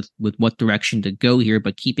wrestled with what direction to go here,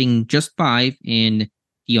 but keeping just 5 in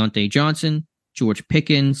Deontay Johnson, George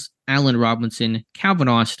Pickens, Allen Robinson, Calvin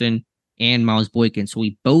Austin, and Miles Boykin. So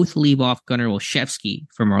we both leave off Gunnar Olszewski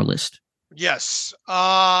from our list. Yes.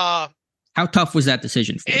 How tough was that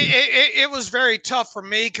decision for you? It was very tough for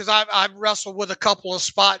me because I've wrestled with a couple of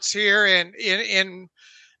spots here, and in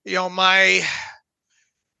my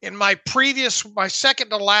previous, my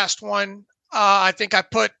second to last one, I think I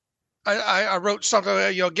put I wrote something,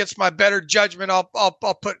 against my better judgment.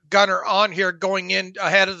 I'll put Gunnar on here going in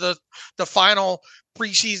ahead of the final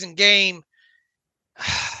preseason game.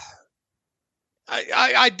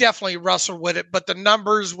 I definitely wrestle with it, but the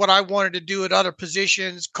numbers, what I wanted to do at other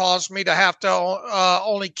positions, caused me to have to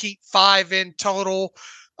only keep 5 in total.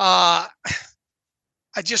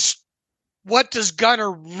 What does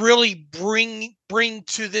Gunnar really bring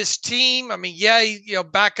to this team? I mean, yeah,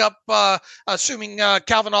 back up, assuming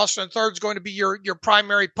Calvin Austin III is going to be your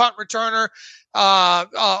primary punt returner.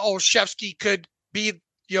 Olszewski could be,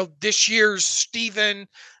 this year's Steven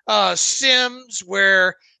Sims,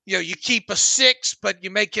 where you keep a 6, but you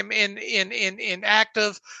make him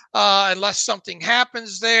inactive unless something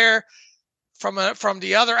happens there. From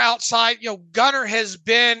the other outside, Gunnar has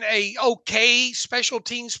been a okay special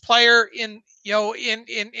teams player in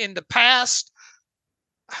the past.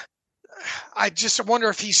 I just wonder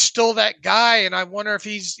if he's still that guy, and I wonder if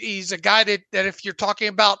he's a guy that if you're talking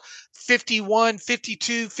about 51,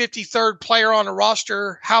 52, 53rd player on a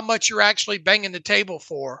roster, how much you're actually banging the table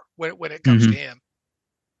for when it comes to him.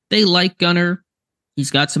 They like Gunnar.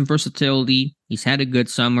 He's got some versatility. He's had a good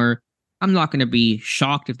summer. I'm not going to be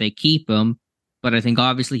shocked if they keep him, but I think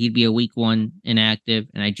obviously he'd be a week 1 inactive,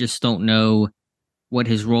 and I just don't know what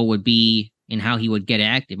his role would be and how he would get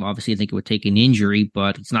active. Obviously, I think it would take an injury,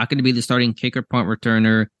 but it's not going to be the starting kicker punt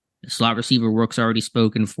returner. The slot receiver work's already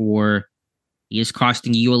spoken for. He is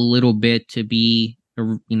costing you a little bit to be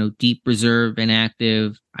a deep reserve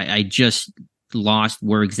inactive. I just lost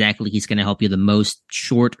where exactly he's going to help you the most,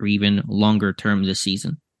 short or even longer term this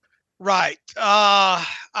season. Right.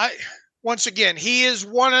 Once again, he is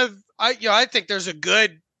one of, I think there's a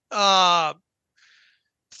good 5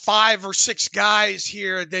 or 6 guys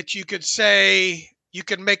here that you could say you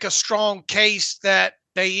can make a strong case that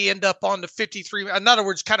they end up on the 53. In other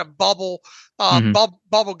words, kind of bubble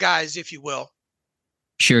guys, if you will.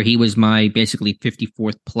 Sure, he was my basically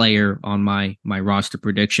 54th player on my roster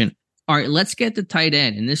prediction. All right, let's get to tight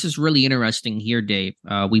end, and this is really interesting here, Dave.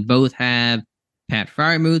 We both have Pat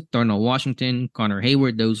Freiermuth, Darnell Washington, Connor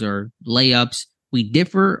Hayward. Those are layups. We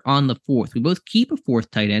differ on the 4th. We both keep a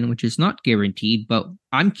 4th tight end, which is not guaranteed, but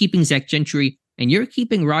I'm keeping Zach Gentry, and you're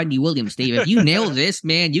keeping Rodney Williams, Dave. If you nail this,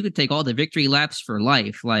 man, you could take all the victory laps for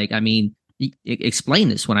life. Explain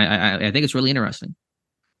this one. I think it's really interesting.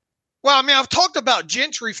 Well, I mean, I've talked about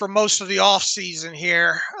Gentry for most of the offseason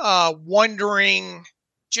here, wondering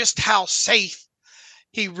just how safe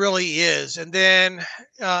he really is. And then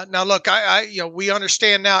now look, we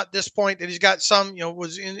understand now at this point that he's got some,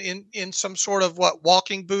 was in some sort of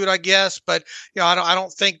walking boot, I guess. But, I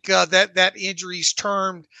don't think that injury's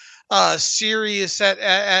termed serious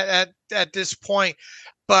at this point.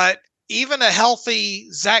 But even a healthy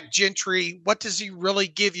Zach Gentry, what does he really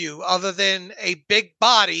give you other than a big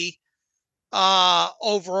body?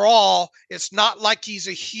 Overall, it's not like he's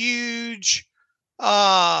a huge,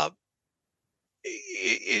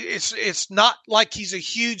 it's not like he's a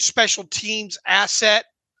huge special teams asset.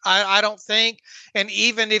 I don't think. And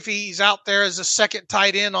even if he's out there as a second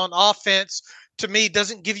tight end on offense, to me,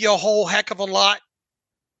 doesn't give you a whole heck of a lot,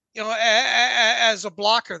 as a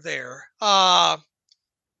blocker there. I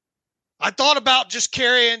thought about just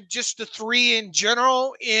carrying just the 3 in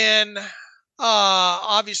general in,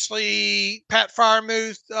 obviously Pat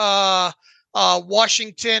Freiermuth,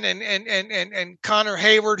 Washington, and Connor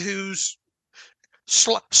Hayward, who's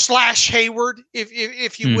slash Hayward,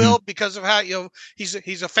 if you will, because of how he's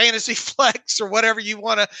a fantasy flex or whatever you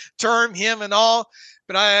want to term him and all.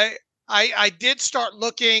 But I did start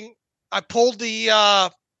looking. I pulled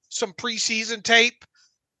the some preseason tape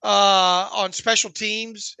on special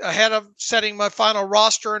teams ahead of setting my final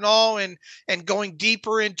roster and all, and going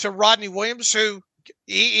deeper into Rodney Williams, who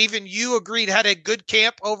even you agreed had a good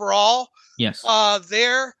camp overall. Yes.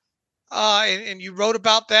 There. And you wrote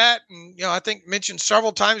about that, and I think mentioned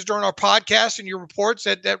several times during our podcast and your reports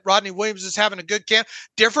that Rodney Williams is having a good camp.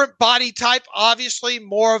 Different body type, obviously,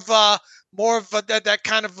 more of that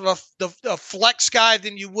kind of the flex guy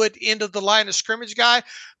than you would end of the line of scrimmage guy.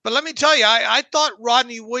 But let me tell you, I thought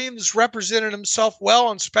Rodney Williams represented himself well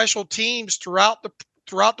on special teams throughout the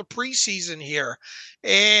preseason here,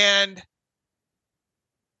 and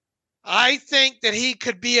I think that he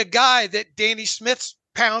could be a guy that Danny Smith's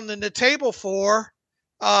pounding the table for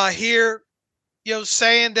here,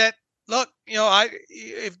 saying that, look,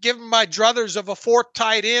 if given my druthers of a 4th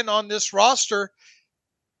tight end on this roster,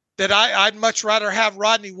 that I'd much rather have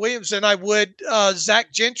Rodney Williams than I would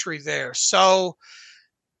Zach Gentry there. So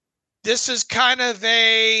this is kind of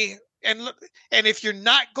and if you're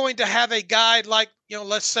not going to have a guy like,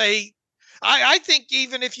 let's say, I think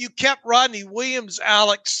even if you kept Rodney Williams,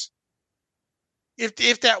 Alex,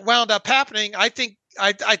 if that wound up happening, I think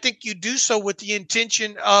you do so with the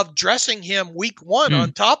intention of dressing him week one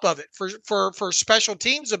on top of it for special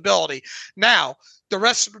teams ability. Now, the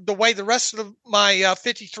rest of my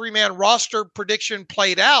 53-man roster prediction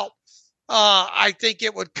played out, I think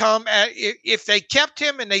it would come if they kept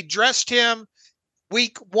him and they dressed him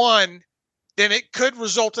week one, then it could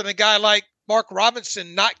result in a guy like Mark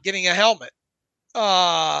Robinson not getting a helmet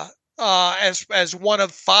as one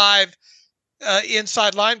of 5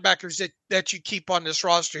 inside linebackers that you keep on this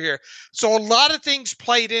roster here. So a lot of things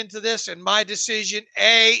played into this, and my decision,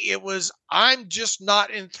 I'm just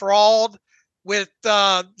not enthralled with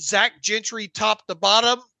Zach Gentry top to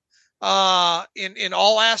bottom in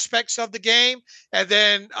all aspects of the game. And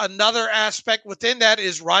then another aspect within that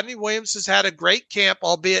is Rodney Williams has had a great camp,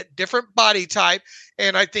 albeit different body type,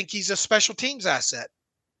 and I think he's a special teams asset.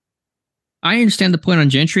 I understand the point on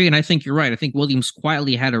Gentry, and I think you're right. I think Williams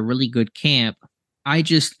quietly had a really good camp. I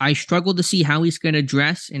struggle to see how he's going to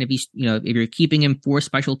dress, and if you're keeping him for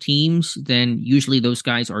special teams, then usually those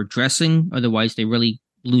guys are dressing. Otherwise, they really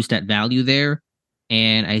lose that value there.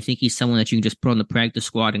 And I think he's someone that you can just put on the practice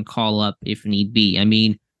squad and call up if need be. I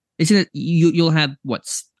mean, isn't it? You'll have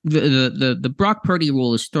the Brock Purdy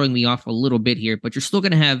rule is throwing me off a little bit here, but you're still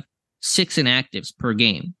going to have 6 inactives per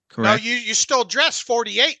game, correct? No, you still dress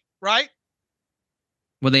 48, right?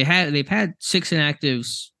 Well, they've had 6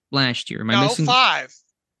 inactives last year. Am I missing 5?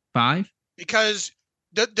 5? Because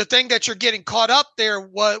the thing that you're getting caught up there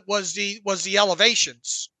was the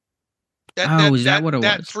elevations. Is that what it was?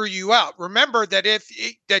 That threw you out. Remember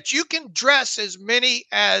that you can dress as many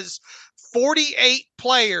as 48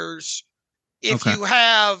 players if you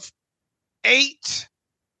have 8.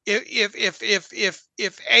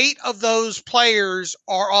 If 8 of those players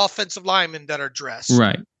are offensive linemen that are dressed,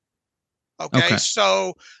 right? Okay.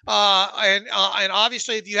 So, and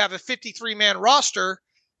obviously if you have a 53-man roster,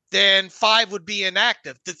 then 5 would be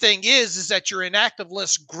inactive. The thing is that your inactive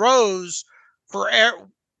list grows for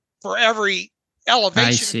every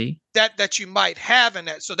elevation that you might have in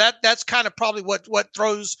that. So that's kind of probably what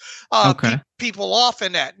throws people off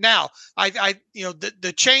in that. Now,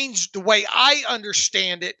 the change, the way I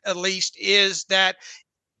understand it, at least, is that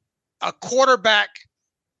a quarterback.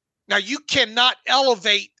 Now, you cannot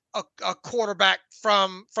elevate a quarterback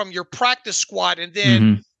from your practice squad and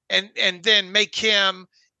then and then make him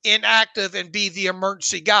inactive and be the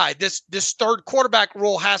emergency guy. This third quarterback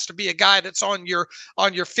rule has to be a guy that's on your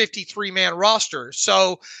 53-man roster.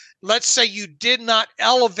 So let's say you did not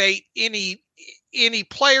elevate any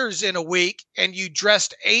players in a week and you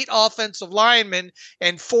dressed 8 offensive linemen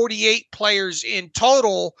and 48 players in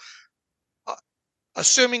total.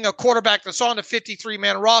 Assuming a quarterback that's on the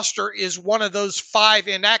 53-man roster is one of those 5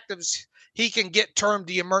 inactives, he can get termed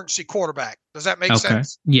the emergency quarterback. Does that make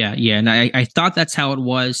sense? Yeah. And I thought that's how it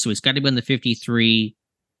was. So he's got to be in the 53,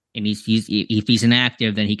 and if he's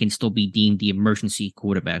inactive, then he can still be deemed the emergency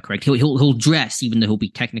quarterback, correct? He'll dress even though he'll be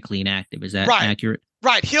technically inactive. Is that accurate?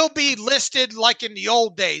 Right. He'll be listed like in the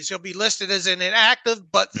old days. He'll be listed as an inactive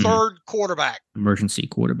but third quarterback. Emergency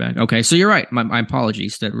quarterback. Okay, so you're right. My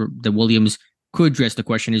apologies that Williams could dress. The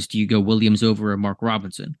question is, do you go Williams over a Mark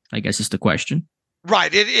Robinson? I guess is the question. Right.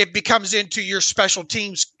 It becomes into your special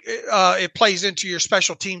teams. It plays into your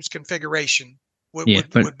special teams configuration.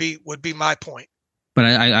 Would be my point. But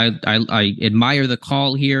I admire the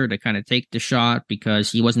call here to kind of take the shot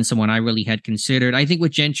because he wasn't someone I really had considered. I think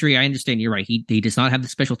with Gentry, I understand you're right. He does not have the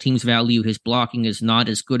special teams value. His blocking is not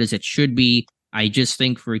as good as it should be. I just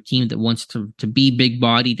think for a team that wants to be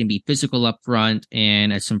big-bodied and be physical up front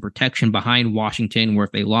and as some protection behind Washington, where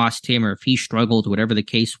if they lost him or if he struggled, whatever the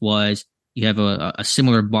case was, you have a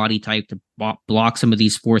similar body type to block some of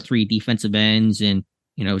these 4-3 defensive ends and,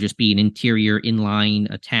 just be an interior inline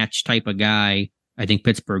attached type of guy. I think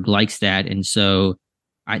Pittsburgh likes that. And so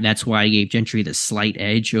that's why I gave Gentry the slight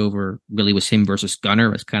edge over really was him versus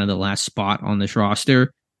Gunner as kind of the last spot on this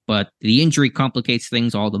roster. But the injury complicates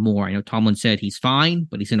things all the more. I know Tomlin said he's fine,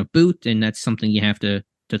 but he's in a boot, and that's something you have to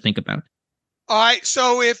think about. All right.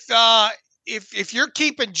 So if you're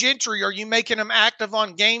keeping Gentry, are you making him active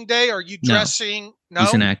on game day? Are you dressing? No,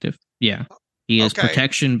 he's inactive. Yeah, he has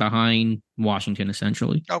protection behind Washington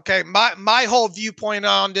essentially. Okay. My whole viewpoint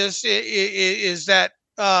on this is that,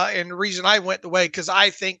 and the reason I went the way because I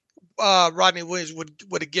think Rodney Williams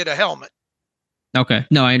would get a helmet. Okay.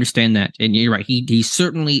 No, I understand that. And you're right. He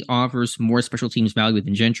certainly offers more special teams value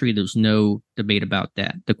than Gentry. There's no debate about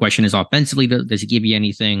that. The question is offensively, does he give you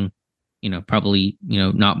anything? Probably,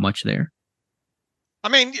 not much there. I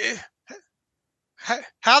mean,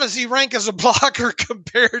 how does he rank as a blocker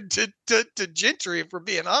compared to Gentry, if we're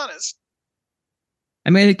being honest? I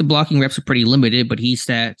mean, I think the blocking reps are pretty limited, but he's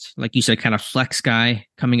that, like you said, kind of flex guy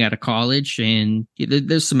coming out of college, and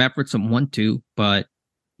there's some efforts on 1-2, but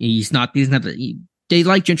he's not. They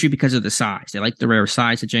like Gentry because of the size. They like the rare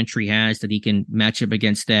size that Gentry has, that he can match up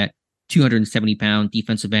against that 270-pound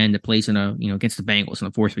defensive end that plays against the Bengals in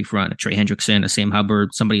the 4-3 front, a Trey Hendrickson, a Sam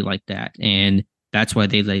Hubbard, somebody like that, and that's why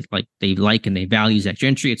they like and they value Zach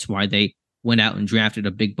Gentry. It's why they went out and drafted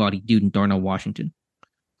a big body dude in Darnell Washington.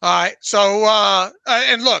 All right. So,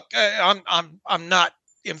 and look, I'm not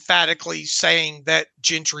emphatically saying that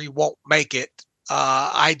Gentry won't make it.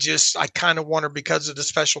 I kind of wonder, because of the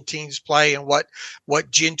special teams play and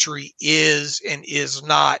what Gentry is and is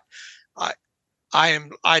not. I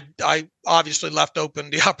obviously left open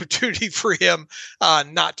the opportunity for him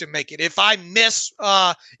not to make it. If I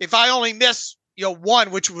only miss one,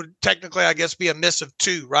 which would technically, I guess, be a miss of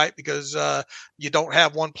two, right? Because you don't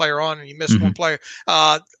have one player on and you miss one player.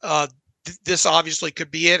 This obviously could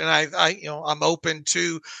be it, and I'm open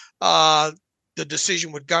to the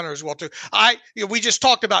decision with Gunner as well too. We just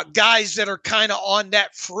talked about guys that are kind of on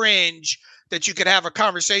that fringe that you could have a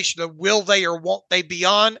conversation of will they or won't they be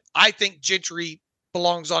on. I think Gentry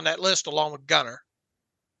belongs on that list along with Gunner.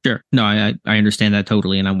 Sure. No, I understand that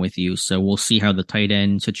totally, and I'm with you. So we'll see how the tight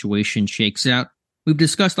end situation shakes out. We've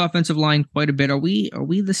discussed offensive line quite a bit. Are we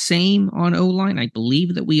the same on O-line? I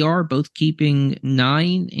believe that we are, both keeping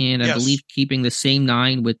 9, and I believe keeping the same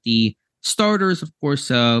 9 with the starters, of course,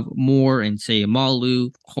 of Moore and say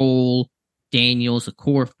Amalu, Cole, Daniels, a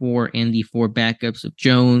core 4, and the 4 backups of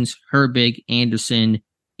Jones, Herbig, Anderson,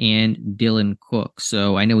 and Dylan Cook.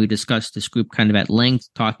 So I know we discussed this group kind of at length,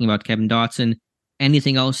 talking about Kevin Dotson.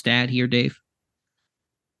 Anything else to add here, Dave?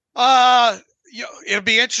 It'll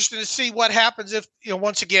be interesting to see what happens if,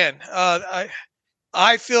 once again, I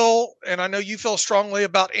feel, and I know you feel strongly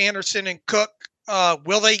about Anderson and Cook.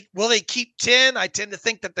 Will they keep 10? I tend to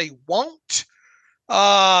think that they won't.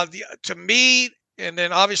 To me, and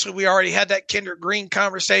then obviously we already had that Kendrick Green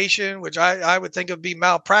conversation, which I would think it would be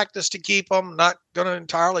malpractice to keep them. Not going to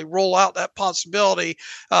entirely rule out that possibility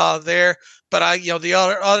there. But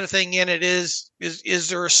the other thing in it is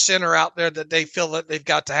there a center out there that they feel that they've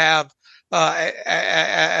got to have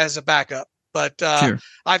as a backup? But sure.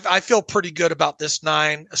 I feel pretty good about this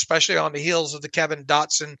 9, especially on the heels of the Kevin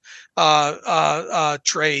Dotson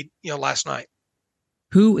trade, last night.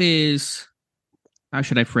 How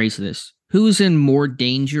should I phrase this? Who's in more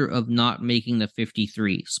danger of not making the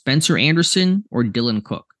 53? Spencer Anderson or Dylan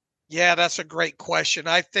Cook? Yeah, that's a great question.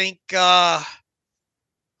 I think Dylan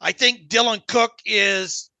Cook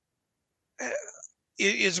is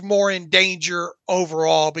more in danger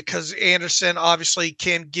overall, because Anderson obviously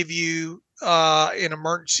can give you an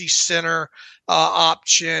emergency center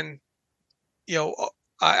option.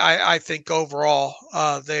 I think overall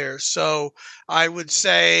there. So I would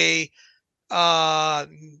say 8A,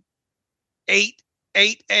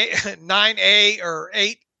 9A, or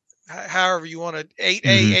 8, however you want to,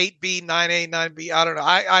 8A, 8B, 9A, 9B. I don't know.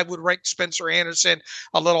 I would rank Spencer Anderson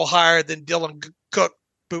a little higher than Dylan Cook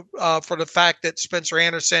for the fact that Spencer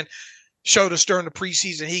Anderson showed us during the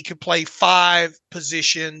preseason he could play 5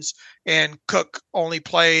 positions, and Cook only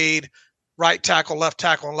played right tackle, left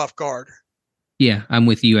guard. Yeah, I'm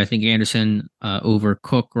with you. I think Anderson over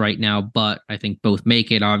Cook right now, but I think both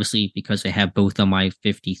make it, obviously, because they have both on my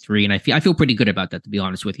 53, and I feel pretty good about that, to be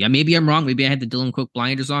honest with you. Maybe I'm wrong. Maybe I had the Dylan Cook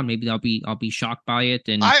blinders on. Maybe I'll be shocked by it.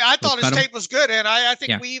 And I thought his tape was good, and I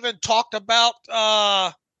think we even talked about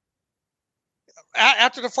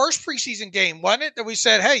after the first preseason game, wasn't it, that we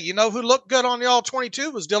said, hey, who looked good on the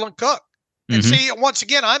All-22 was Dylan Cook. And see, once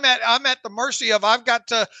again, I'm at the mercy of I've got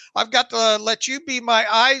to let you be my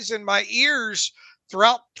eyes and my ears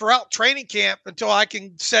throughout training camp until I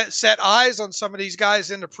can set eyes on some of these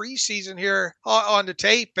guys in the preseason here on the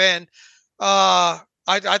tape. And I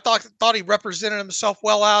thought he represented himself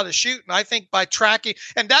well out of the chute. And I think by tracking,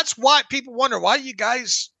 and that's why people wonder, why you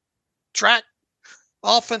guys track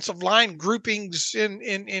offensive line groupings in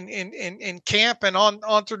camp and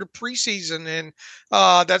on through the preseason. And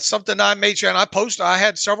that's something I made sure, and I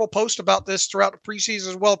had several posts about this throughout the preseason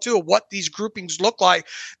as well too, of what these groupings look like,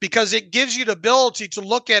 because it gives you the ability to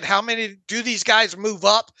look at how many do these guys move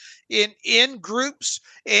up in groups,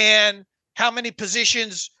 and how many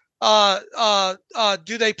positions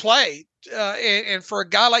do they play. And for a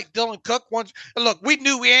guy like Dylan Cook, we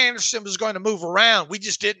knew Anderson was going to move around. We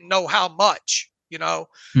just didn't know how much.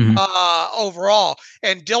 Overall.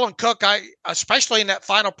 And Dylan Cook, especially in that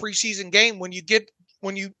final preseason game, when you get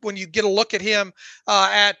a look at him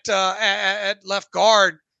at left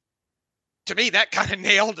guard, to me, that kind of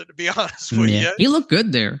nailed it, to be honest with you. He looked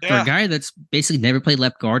good there. Yeah. For a guy that's basically never played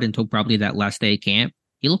left guard until probably that last day of camp.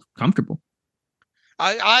 He looked comfortable.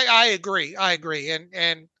 I agree.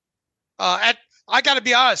 And I got to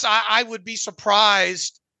be honest, I would be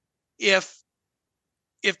surprised if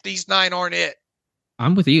these 9 aren't it.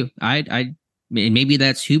 I'm with you. I maybe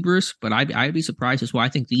that's hubris, but I'd be surprised as well. I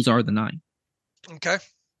think these are the 9. Okay.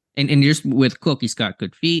 And just with Cook, he's got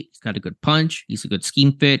good feet. He's got a good punch. He's a good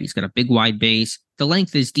scheme fit. He's got a big wide base. The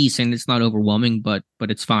length is decent. It's not overwhelming, but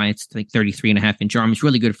it's fine. It's like 33.5-inch arm. It's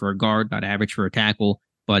really good for a guard, not average for a tackle,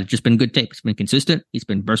 but it's just been good tape. It's been consistent. He's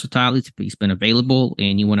been versatile. He's been available,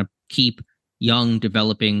 and you want to keep young,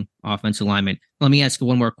 developing offensive linemen. Let me ask you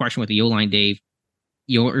one more question with the O-line, Dave.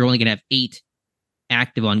 You're only going to have 8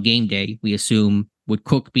 active on game day, we assume. Would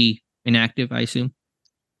Cook be inactive, I assume?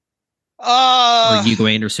 Or Hugo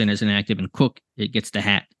Anderson is inactive, and Cook it gets the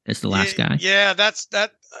hat as the last guy. Yeah, that's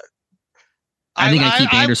that. I think I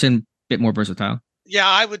keep Anderson a bit more versatile. Yeah,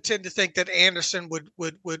 I would tend to think that Anderson would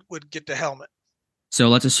get the helmet. So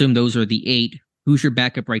let's assume those are the 8. Who's your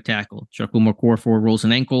backup right tackle? Chuck Wilmore-Corfor rolls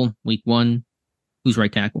an ankle week 1. Who's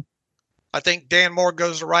right tackle? I think Dan Moore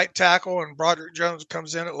goes to right tackle, and Broderick Jones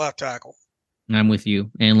comes in at left tackle. I'm with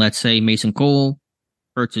you. And let's say Mason Cole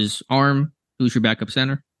hurts his arm. Who's your backup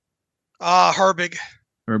center? Herbig.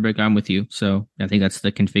 Herbig, I'm with you. So I think that's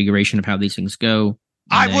the configuration of how these things go.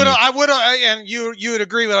 I would have, and you would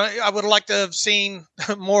agree, but I would have liked to have seen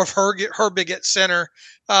more of Herbig at center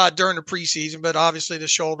during the preseason, but obviously the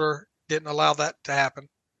shoulder didn't allow that to happen.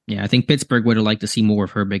 Yeah, I think Pittsburgh would have liked to see more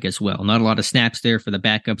of Herbig as well. Not a lot of snaps there for the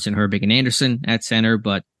backups in Herbig and Anderson at center,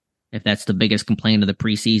 but if that's the biggest complaint of the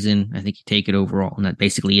preseason, I think you take it overall, and that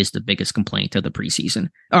basically is the biggest complaint of the preseason.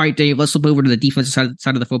 All right, Dave, let's flip over to the defensive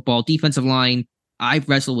side of the football. Defensive line, I've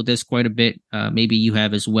wrestled with this quite a bit. Maybe you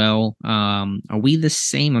have as well. Are we the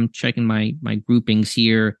same? I'm checking my groupings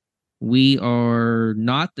here. We are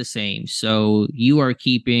not the same. So you are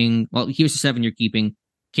keeping, well, here's the 7 you're keeping.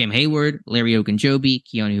 Cam Hayward, Larry Ogunjobi,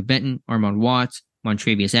 Keanu Benton, Armand Watts,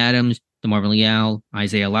 Montravius Adams, DeMarvin Leal,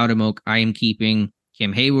 Isaiah Loudermilk. I am keeping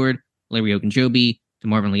Cam Hayward, Larry Ogunjobi,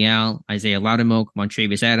 DeMarvin Leal, Isaiah Loudermilk,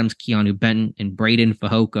 Montravius Adams, Keanu Benton, and Braden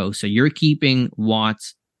Fehoko. So you're keeping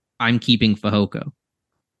Watts. I'm keeping Fehoko.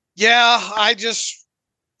 Yeah, I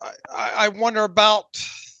wonder about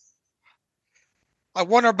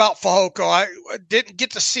Fehoko. I didn't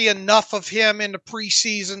get to see enough of him in the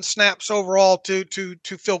preseason snaps overall to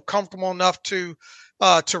feel comfortable enough to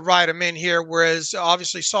write him in here. Whereas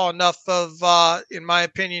obviously saw enough of, in my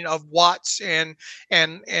opinion, of Watts and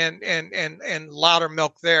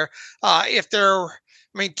Loudermilk there.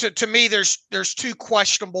 To me, there's 2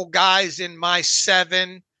 questionable guys in my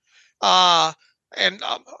 7. Once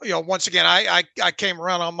again, I came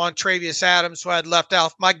around on Montravius Adams, who I had left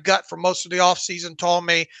out. My gut for most of the offseason told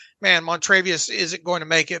me, man, Montravius isn't going to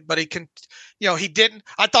make it, but he can, he didn't.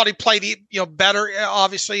 I thought he played, better,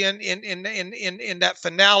 obviously in that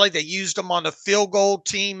finale. They used him on the field goal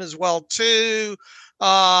team as well too.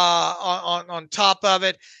 On top of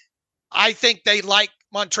it, I think they like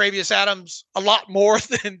Montravius Adams a lot more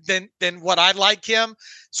than what I like him.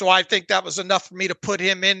 So I think that was enough for me to put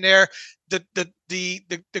him in there.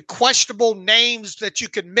 The questionable names that you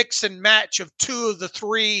can mix and match of 2 of the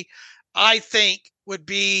 3, I think would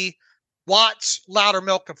be Watts,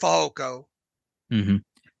 Loudermilk, and Fehoko. Mm-hmm.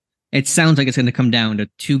 It sounds like it's going to come down to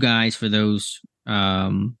 2 guys for those. How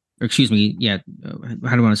do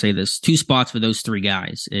I want to say this? 2 spots for those 3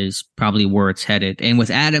 guys is probably where it's headed. And with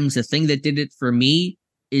Adams, the thing that did it for me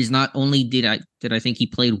is not only did I think he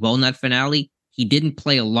played well in that finale, he didn't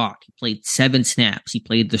play a lot. He played 7 snaps. He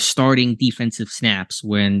played the starting defensive snaps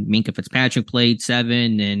when Minkah Fitzpatrick played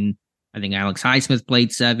 7, and I think Alex Highsmith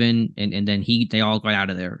played 7, and then they all got out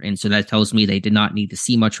of there. And so that tells me they did not need to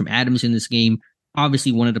see much from Adams in this game.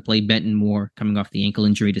 Obviously wanted to play Benton more coming off the ankle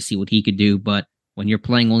injury to see what he could do, but when you're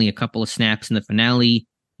playing only a couple of snaps in the finale,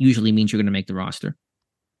 usually means you're going to make the roster.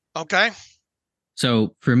 Okay.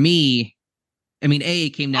 So for me, it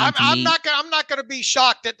came down to me. I'm not going to be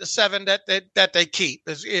shocked at the 7 that they keep.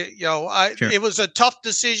 Sure. It was a tough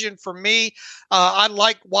decision for me. I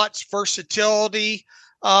like Watts' versatility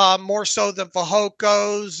more so than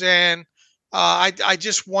Fehoko's, and I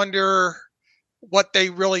just wonder what they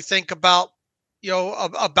really think about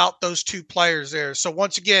those 2 players there. So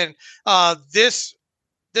once again, this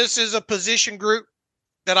is a position group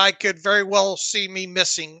that I could very well see me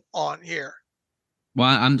missing on here. Well,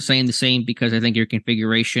 I'm saying the same because I think your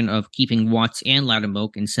configuration of keeping Watts and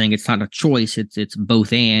Loudermilk and saying it's not a choice, it's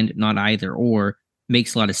both and, not either or,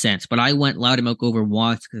 makes a lot of sense. But I went Loudermilk over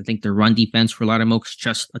Watts because I think the run defense for Loudermilk's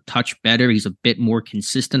just a touch better. He's a bit more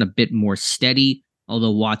consistent, a bit more steady.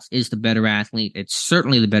 Although Watts is the better athlete, it's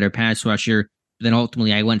certainly the better pass rusher. But then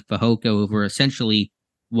ultimately, I went Fehoko over essentially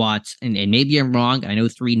Watts. And maybe I'm wrong. I know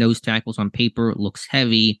 3 nose tackles on paper looks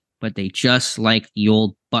heavy, but they just like the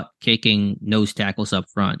old butt-kicking nose tackles up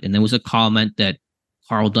front. And there was a comment that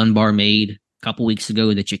Carl Dunbar made a couple weeks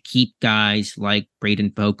ago that you keep guys like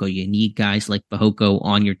Braden Fehoko. You need guys like Fehoko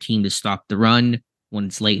on your team to stop the run when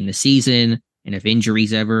it's late in the season. And if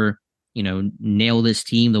injuries ever, nail this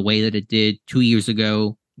team the way that it did 2 years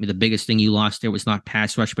ago, the biggest thing you lost there was not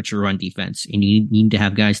pass rush, but your run defense. And you need to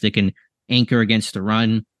have guys that can anchor against the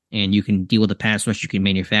run, and you can deal with the pass rush. You can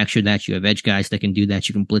manufacture that. You have edge guys that can do that.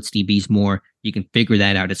 You can blitz DBs more. You can figure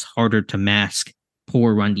that out. It's harder to mask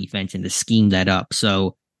poor run defense and to scheme that up.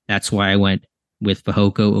 So that's why I went with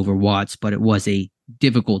Fehoko over Watts, but it was a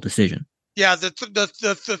difficult decision. Yeah,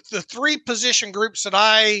 the 3 position groups that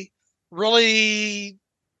I really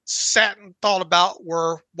sat and thought about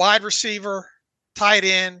were wide receiver, tight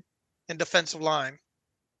end, and defensive line.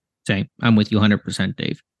 Same. I'm with you 100%,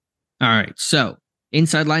 Dave. All right. So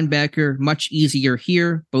inside linebacker, much easier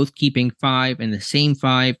here. Both keeping 5 and the same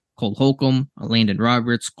 5. Cole Holcomb, Landon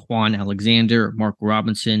Roberts, Quan Alexander, Mark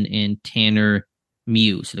Robinson, and Tanner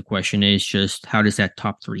Muse. The question is just how does that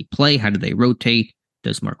top 3 play? How do they rotate?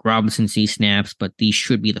 Does Mark Robinson see snaps? But these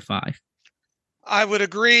should be the 5. I would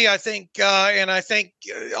agree. I think,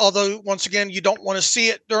 although once again you don't want to see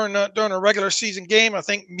it during a regular season game, I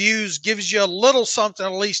think Muse gives you a little something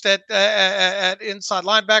at least at inside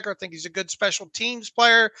linebacker. I think he's a good special teams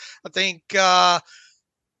player. I think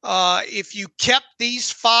if you kept these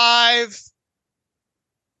 5,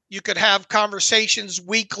 you could have conversations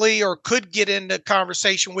weekly, or could get into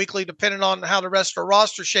conversation weekly, depending on how the rest of the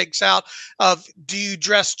roster shakes out. Of do you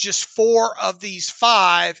dress just 4 of these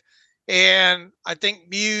 5? And I think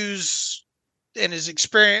Muse and his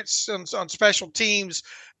experience on special teams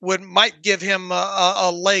might give him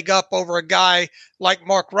a leg up over a guy like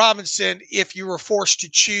Mark Robinson if you were forced to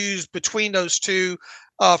choose between those 2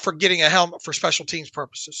 for getting a helmet for special teams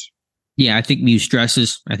purposes. Yeah, I think Muse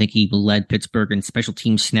dresses. I think he led Pittsburgh in special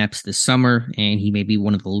team snaps this summer, and he may be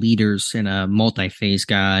one of the leaders in a multi-phase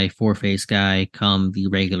guy, 4-phase guy come the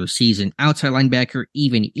regular season. Outside linebacker,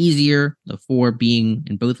 even easier. The 4 being,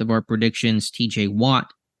 in both of our predictions, TJ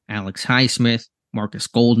Watt, Alex Highsmith, Marcus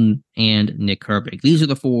Golden, and Nick Herbig. These are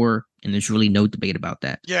the 4, and there's really no debate about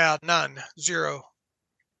that. Yeah, none. 0.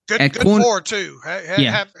 Good 4, too.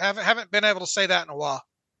 Haven't been able to say that in a while.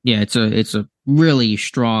 Yeah, it's a really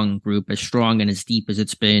strong group, as strong and as deep as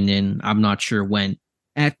it's been, and I'm not sure when.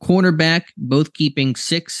 At cornerback, both keeping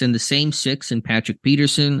 6 and the same 6 in Patrick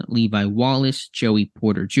Peterson, Levi Wallace, Joey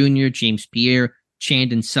Porter Jr., James Pierre,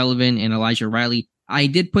 Chandon Sullivan, and Elijah Riley. I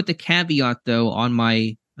did put the caveat, though, on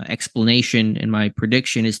my explanation and my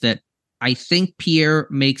prediction is that I think Pierre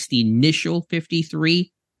makes the initial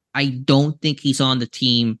 53. I don't think he's on the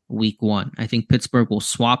team week 1. I think Pittsburgh will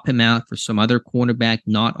swap him out for some other cornerback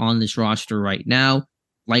not on this roster right now,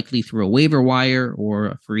 likely through a waiver wire or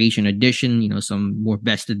a free agent addition, some more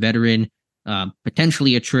vested veteran,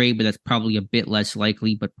 potentially a trade, but that's probably a bit less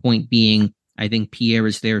likely. But point being, I think Pierre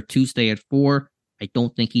is there Tuesday at 4. I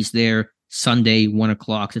don't think he's there Sunday,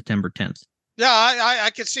 1:00, September 10th. Yeah, I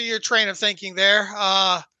could see your train of thinking there.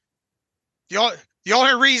 The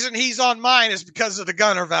only reason he's on mine is because of the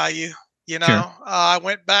gunner value. Sure. I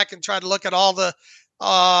went back and tried to look at all the,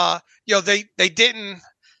 they didn't,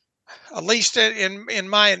 at least in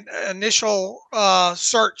my initial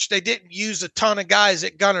search, they didn't use a ton of guys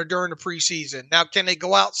at gunner during the preseason. Now, can they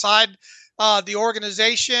go outside the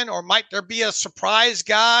organization, or might there be a surprise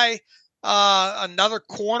guy, another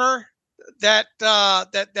corner that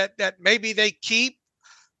maybe they keep?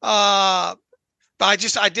 But I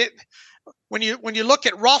didn't. When you look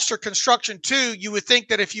at roster construction too, you would think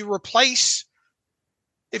that if you replace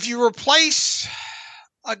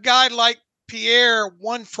a guy like Pierre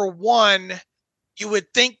 1 for 1, you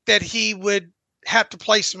would think that he would have to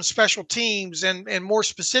play some special teams and more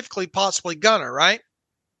specifically possibly gunner, right?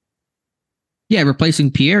 Yeah,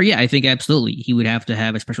 replacing Pierre. Yeah, I think absolutely. He would have to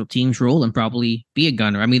have a special teams role and probably be a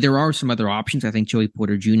gunner. I mean, there are some other options. I think Joey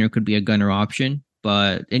Porter Jr. could be a gunner option.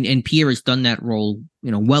 But and Pierre has done that role,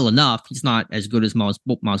 well enough. He's not as good as Miles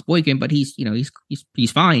Boykin, but he's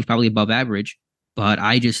fine. He's probably above average. But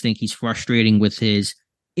I just think he's frustrating with his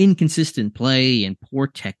inconsistent play and poor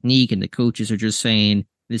technique. And the coaches are just saying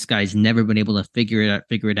this guy's never been able to figure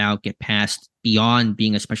it out, get past beyond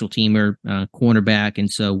being a special teamer, cornerback.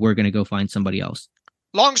 And so we're going to go find somebody else.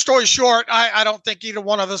 long story short, I don't think either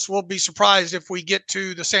one of us will be surprised if we get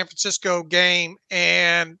to the San Francisco game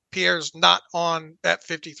and Pierre's not on that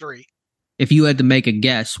 53. If you had to make a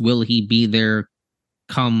guess, will he be there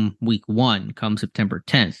come week 1, come September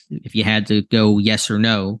 10th? If you had to go yes or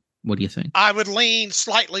no, what do you think? I would lean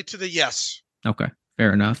slightly to the yes. Okay,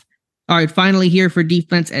 fair enough. All right, finally here for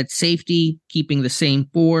defense at safety, keeping the same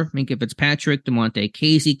 4, Minkah Fitzpatrick, DeMonte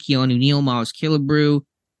Casey, Keanu Neal, Miles Killebrew,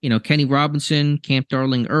 Kenny Robinson, Camp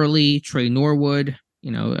Darling early, Trey Norwood,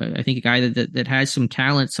 I think a guy that has some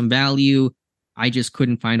talent, some value. I just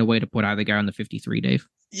couldn't find a way to put either guy on the 53, Dave.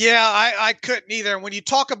 Yeah, I couldn't either. When you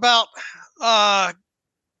talk about,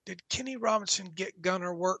 did Kenny Robinson get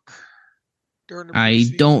gunner work during the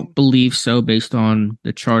preseason? I don't believe so based on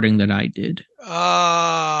the charting that I did.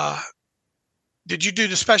 Did you do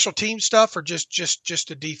the special team stuff or just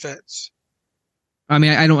the defense? I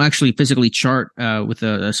mean, I don't actually physically chart with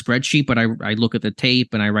a spreadsheet, but I look at the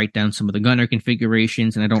tape and I write down some of the gunner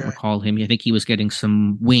configurations, and I don't recall him. I think he was getting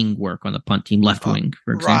some wing work on the punt team, left wing,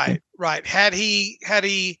 for example. Right. He's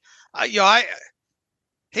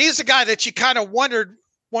the guy that you kind of wondered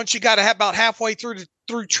once you got about halfway through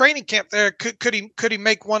training camp there, could he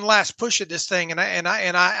make one last push at this thing? And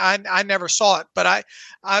I never saw it, but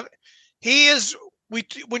he is,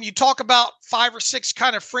 when you talk about 5 or 6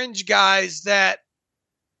 kind of fringe guys that,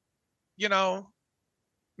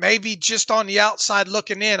 maybe just on the outside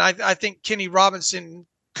looking in, I think Kenny Robinson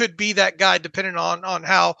could be that guy depending on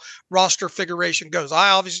how roster figuration goes.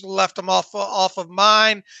 I obviously left him off of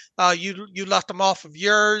mine. You left him off of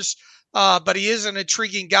yours, but he is an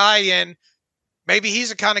intriguing guy, and maybe he's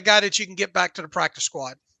the kind of guy that you can get back to the practice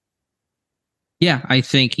squad. Yeah, I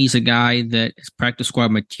think he's a guy that is practice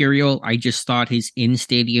squad material. I just thought his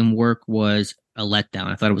in-stadium work was a letdown.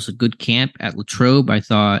 I thought it was a good camp at Latrobe. I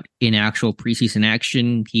thought in actual preseason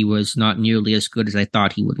action, he was not nearly as good as I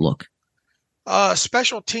thought he would look.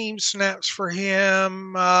 Special team snaps for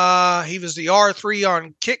him. He was the R3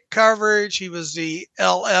 on kick coverage. He was the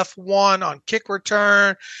LF1 on kick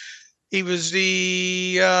return. He was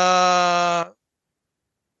the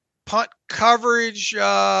punt coverage,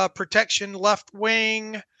 protection left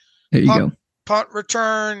wing. There you go. Punt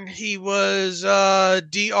return. He was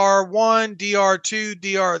DR1, DR2,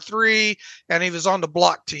 DR3, and he was on the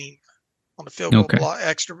block team, on the field goal block,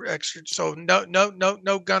 extra. So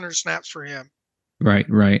no gunner snaps for him. Right.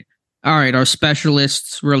 All right, our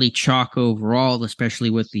specialists really chalk overall,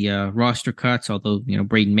 especially with the roster cuts. Although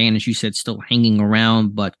Braden Mann, as you said, still hanging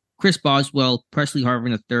around, but Chris Boswell, Presley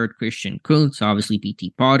Harvin III, Christian Kuntz, obviously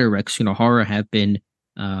BT Potter, Rex Sunohara have been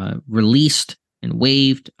released and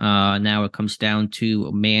waived. Now it comes down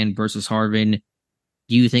to Mann versus Harvin.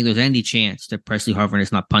 Do you think there's any chance that Presley Harvin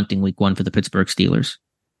is not punting week 1 for the Pittsburgh Steelers?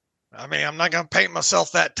 I mean, I'm not going to paint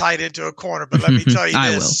myself that tight into a corner, but let me tell you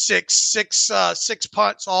this: six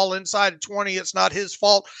punts all inside of 20. It's not his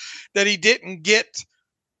fault that he didn't get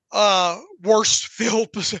worse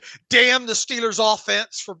field position. Damn the Steelers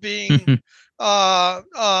offense for being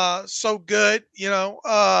so good.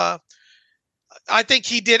 I think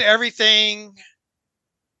he did everything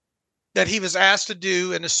that he was asked to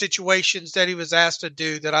do in the situations that he was asked to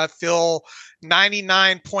do, that I feel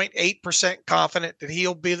 99.8% confident that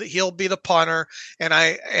he'll be the punter. And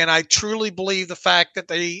I truly believe the fact that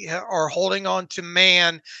they are holding on to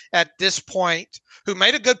Mann at this point, who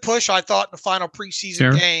made a good push, I thought, in the final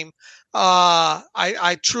preseason game.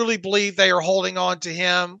 I truly believe they are holding on to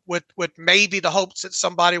him with maybe the hopes that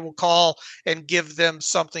somebody will call and give them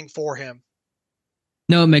something for him.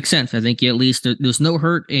 No, it makes sense. I think at least there's no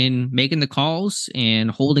hurt in making the calls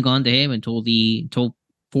and holding on to him until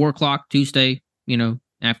 4:00 Tuesday,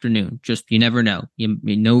 afternoon. Just, you never know.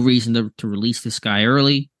 No reason to release this guy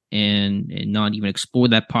early and not even explore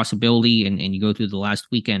that possibility. And you go through the last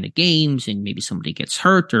weekend of games and maybe somebody gets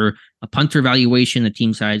hurt or a punter evaluation. The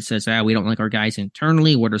team side says, we don't like our guys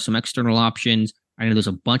internally. What are some external options? I know there's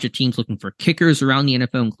a bunch of teams looking for kickers around the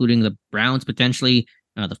NFL, including the Browns potentially.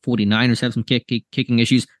 The 49ers have some kicking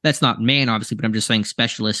issues. That's not Mann, obviously, but I'm just saying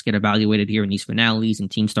specialists get evaluated here in these finales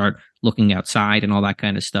and teams start looking outside and all that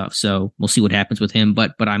kind of stuff. So we'll see what happens with him.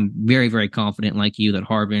 But I'm very, very confident, like you, that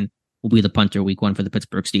Harvin will be the punter week 1 for the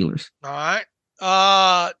Pittsburgh Steelers. All right.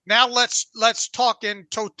 Now let's talk in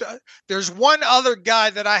total. There's one other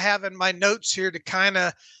guy that I have in my notes here to kind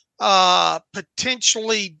of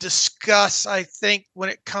potentially discuss, I think, when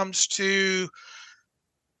it comes to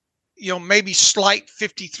maybe slight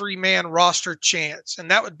 53-man roster chance, and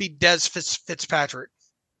that would be Dez Fitzpatrick.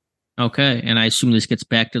 Okay, and I assume this gets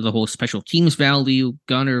back to the whole special teams value,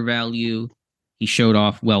 gunner value. He showed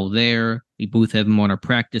off well there. We both have him on our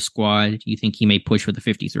practice squad. Do you think he may push for the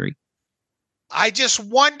 53? I just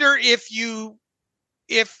wonder if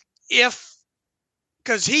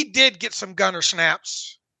because he did get some gunner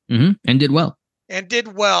snaps and did well.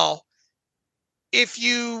 If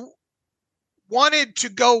you wanted to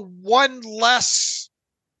go one less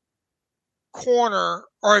corner,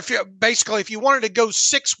 or if you wanted to go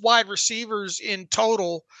 6 wide receivers in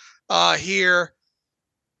total here,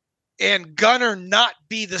 and Gunnar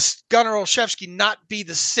Olszewski not be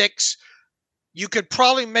the 6, you could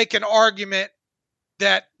probably make an argument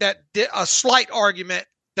a slight argument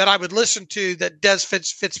that I would listen to, that Des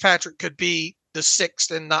Fitzpatrick could be the 6th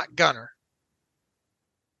and not Gunnar.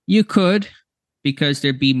 You could, because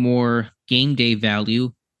there'd be more game day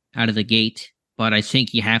value out of the gate. But I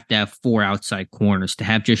think you have to have 4 outside corners to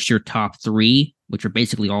have just your top 3, which are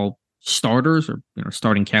basically all starters or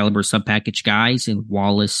starting caliber sub-package guys, in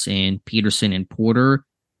Wallace and Peterson and Porter,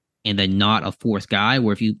 and then not a 4th guy.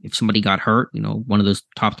 Where if somebody got hurt, one of those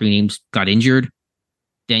top 3 names got injured,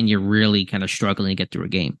 then you're really kind of struggling to get through a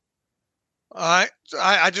game. I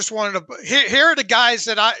just wanted to here are the guys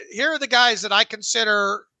that I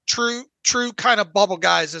consider true kind of bubble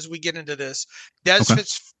guys as we get into this. Des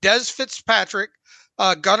Fitzpatrick,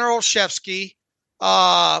 Gunnar Olszewski,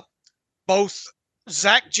 both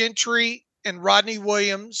Zach Gentry and Rodney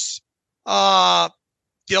Williams,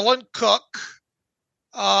 Dylan Cook,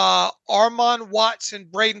 Armon Watts and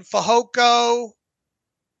Braden Fehoko,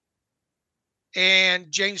 and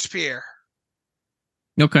James Pierre.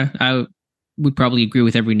 Okay. I would probably agree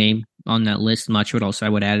with every name on that list. I'm not sure what else I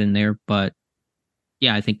would add in there, but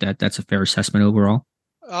yeah, I think that's a fair assessment overall.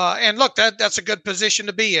 And look, that's a good position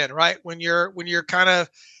to be in, right? When you're kind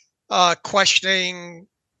of questioning,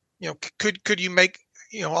 could you make,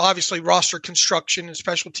 obviously roster construction and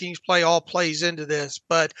special teams play all plays into this,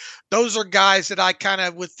 but those are guys that I kind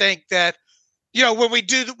of would think that, when we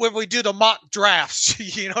do the mock drafts,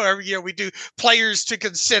 every year we do players to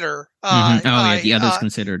consider. The others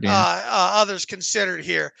considered. Yeah. Others considered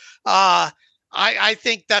here. I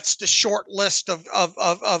think that's the short list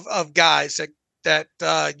of guys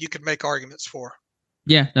that you could make arguments for.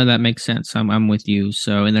 Yeah, no, that makes sense. I'm with you.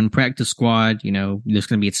 So, and then practice squad, there's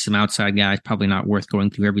going to be some outside guys, probably not worth going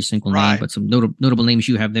through every single name, but some notable names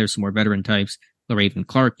you have there, some more veteran types. LaRaven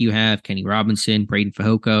Clark, you have Kenny Robinson, Braden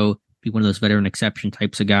Fehoko, be one of those veteran exception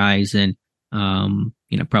types of guys, and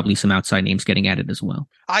probably some outside names getting added as well.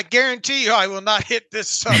 I guarantee you, I will not hit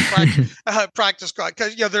this practice squad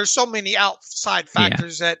because there's so many outside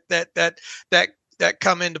factors that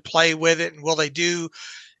come into play with it. And will they do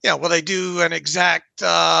an exact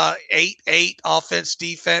 8-8 offense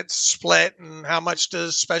defense split, and how much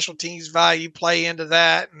does special teams value play into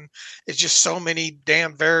that? And it's just so many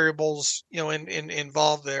damn variables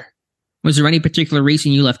involved there. Was there any particular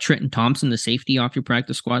reason you left Trenton Thompson, the safety, off your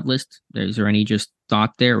practice squad list? Is there any just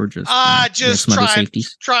thought there, or just some other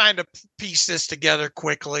safeties? Trying to piece this together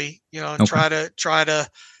quickly, and try to.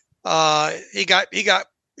 He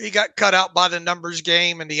got cut out by the numbers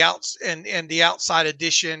game and the outside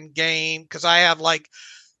edition game, because I have like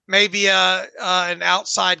maybe an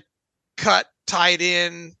outside cut tight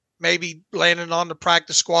end maybe landing on the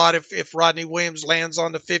practice squad if Rodney Williams lands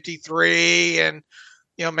on the 53, and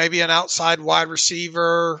maybe an outside wide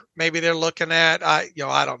receiver, maybe they're looking at, I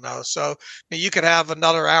don't know. So you could have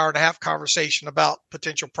another hour and a half conversation about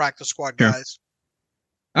potential practice squad guys.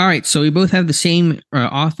 All right. So we both have the same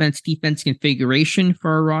offense defense configuration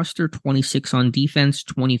for our roster: 26 on defense,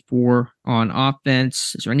 24 on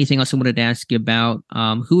offense. Is there anything else I wanted to ask you about?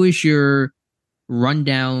 Who is your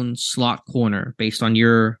rundown slot corner based on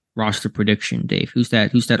your roster prediction, Dave? Who's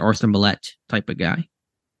that Arthur Millette type of guy?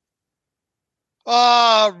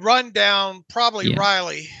 Rundown, probably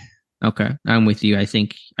Riley. Okay, I'm with you. I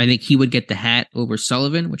think he would get the hat over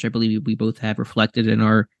Sullivan, which I believe we both have reflected in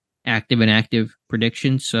our active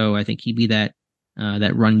predictions. So I think he'd be that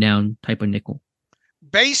rundown type of nickel.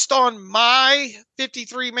 Based on my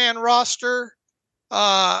 53-man roster,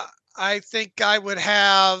 I think I would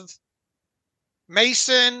have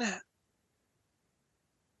Mason,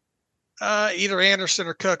 either Anderson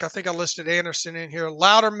or Cook. I think I listed Anderson in here.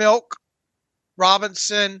 Loudermilk,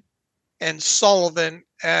 Robinson, and Sullivan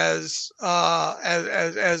as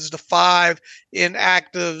the 5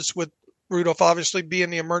 inactives, with Rudolph obviously being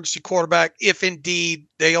the emergency quarterback if indeed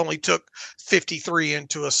they only took 53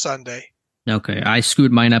 into a Sunday. Okay, I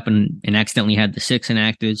screwed mine up and accidentally had the 6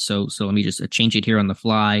 inactives, so let me just change it here on the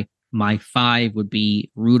fly. My 5 would be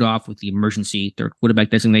Rudolph with the emergency third quarterback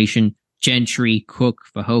designation, Gentry, Cook,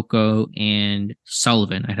 Fehoko, and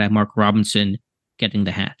Sullivan. I'd have Mark Robinson getting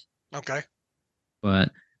the hat. Okay. But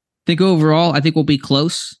I think overall, we'll be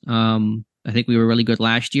close. I think we were really good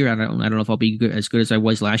last year. I don't know if I'll be as good as I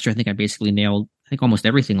was last year. I think I basically nailed almost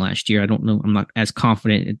everything last year. I don't know. I'm not as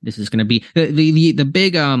confident this is going to be the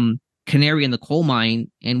big canary in the coal mine,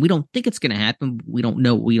 and we don't think it's going to happen. We don't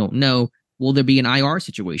know. We don't know. Will there be an IR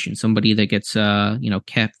situation? Somebody that gets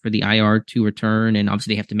kept for the IR to return, and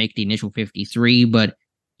obviously they have to make the initial 53, but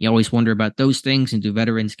you always wonder about those things. And do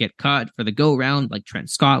veterans get cut for the go round like Trent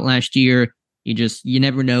Scott last year? You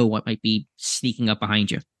never know what might be sneaking up behind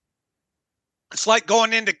you. It's like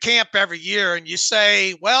going into camp every year and you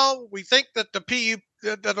say, well, we think that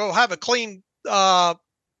that'll have a clean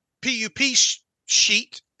PUP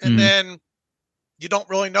sheet. And then you don't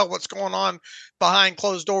really know what's going on behind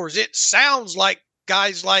closed doors. It sounds like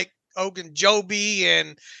guys like Ogunjobi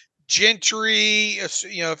and Gentry, if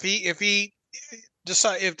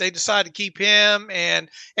they decide to keep him and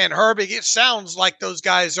Herbig, it sounds like those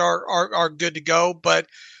guys are good to go, but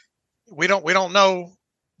we don't know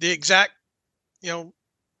the exact,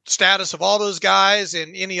 status of all those guys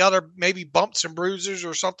and any other maybe bumps and bruises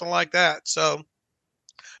or something like that. So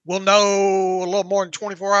we'll know a little more than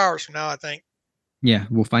 24 hours from now, I think. Yeah,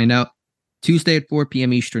 we'll find out Tuesday at 4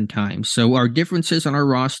 p.m. Eastern time. So our differences on our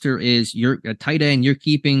roster is you're a tight end, you're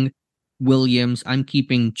keeping Williams, I'm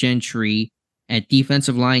keeping Gentry. At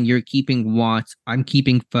defensive line, you're keeping Watts, I'm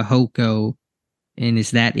keeping Fehoko. And is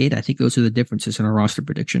that it? I think those are the differences in our roster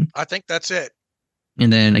prediction. I think that's it.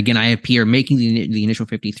 And then again, I have Pierre making the initial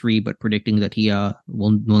 53, but predicting that he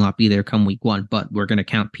will not be there come week 1. But we're going to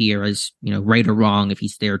count Pierre as right or wrong if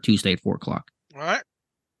he's there Tuesday at 4 o'clock.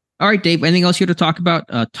 All right, Dave. Anything else here to talk about?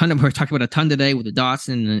 We're talking about a ton today with the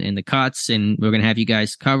Dotson and the cuts, and we're going to have you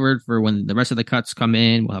guys covered for when the rest of the cuts come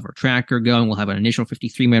in. We'll have our tracker going. We'll have an initial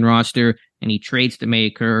 53-man roster. Any trades that may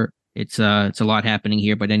occur. It's a lot happening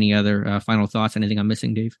here. But any other final thoughts? Anything I'm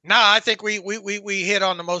missing, Dave? No, I think we hit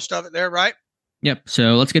on the most of it there, right? Yep.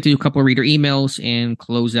 So let's get to a couple of reader emails and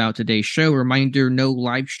close out today's show. Reminder, no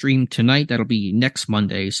live stream tonight. That'll be next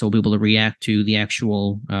Monday. So we'll be able to react to the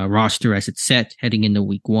actual roster as it's set heading into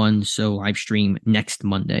week 1. So live stream next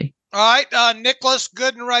Monday. All right. Nicholas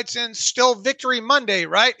Gooden writes in, still Victory Monday,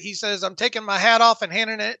 right? He says, I'm taking my hat off and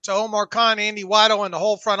handing it to Omar Khan, Andy Weidel, and the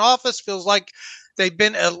whole front office. Feels like they've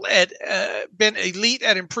been elite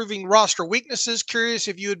at improving roster weaknesses. Curious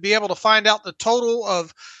if you would be able to find out the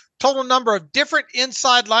total number of different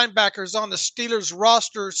inside linebackers on the Steelers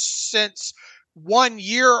roster since 1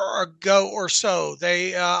 year ago or so.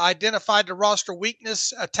 They identified the roster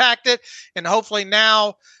weakness, attacked it, and hopefully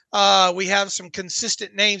now we have some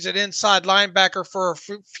consistent names at inside linebacker for a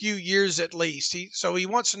few years at least. He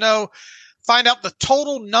wants to find out the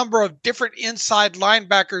total number of different inside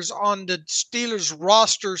linebackers on the Steelers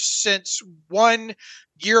roster since 1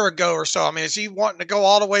 year ago or so. I mean, is he wanting to go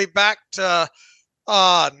all the way back to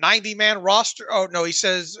 90-man roster? Oh, no, he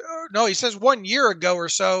says 1 year ago or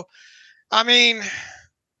so. I mean,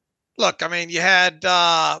 look, you had,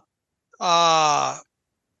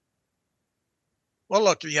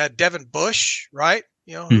 you had Devin Bush, right?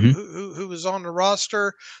 Who was on the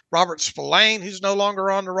roster. Robert Spillane, who's no longer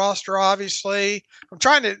on the roster, obviously. I'm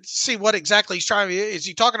trying to see what exactly he's trying to. Is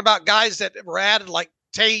he talking about guys that were added like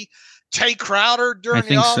Tay Crowder during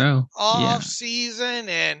the off season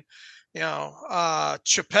and,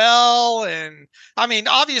 Chappelle? And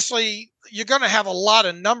obviously you're going to have a lot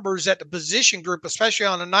of numbers at the position group, especially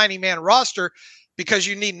on a 90-man roster, because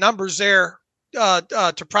you need numbers there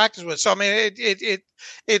to practice with. So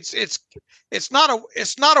it's not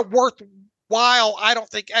a worthwhile, I don't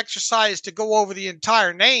think, exercise to go over the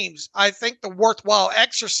entire names. I think the worthwhile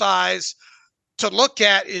exercise to look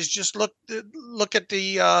at is just look at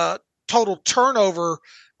the total turnover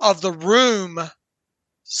of the room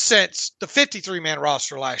since the 53-man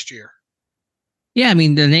roster last year. Yeah, the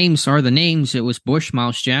names are the names. It was Bush,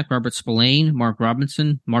 Miles Jack, Robert Spillane, Mark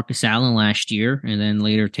Robinson, Marcus Allen last year, and then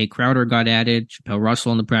later Tay Crowder got added, Chappelle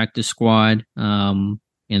Russell on the practice squad, and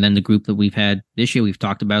then the group that we've had this year we've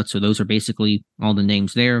talked about. So those are basically all the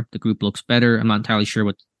names there. The group looks better. I'm not entirely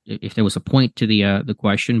sure if there was a point to the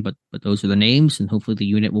question, but those are the names, and hopefully the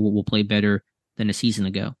unit will play better than a season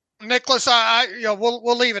ago. Nicholas,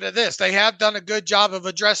 we'll leave it at this. They have done a good job of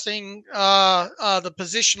addressing the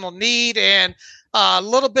positional need, and a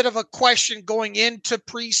little bit of a question going into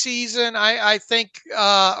preseason, I think,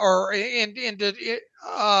 or into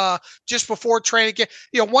just before training camp.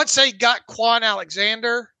 Once they got Quan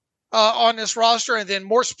Alexander on this roster, and then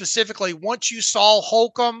more specifically, once you saw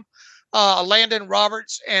Holcomb, Landon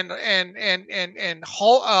Roberts, and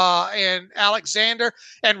Alexander,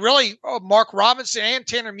 and really Mark Robinson and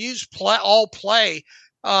Tanner Muse all play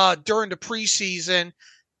during the preseason.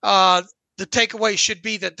 The takeaway should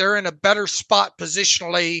be that they're in a better spot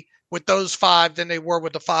positionally with those 5 than they were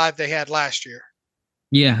with the 5 they had last year.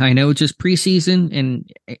 Yeah, I know it's just preseason,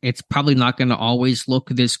 and it's probably not going to always look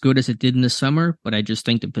this good as it did in the summer, but I just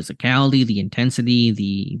think the physicality, the intensity,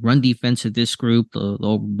 the run defense of this group, the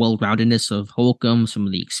well-roundedness of Holcomb, some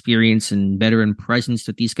of the experience and veteran presence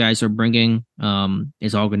that these guys are bringing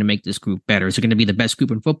is all going to make this group better. Is it going to be the best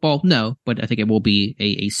group in football? No, but I think it will be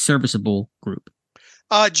a serviceable group.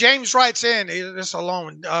 James writes in, this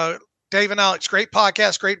alone, Dave and Alex, great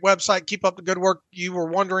podcast, great website. Keep up the good work. You were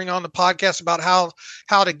wondering on the podcast about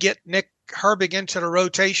how to get Nick Herbig into the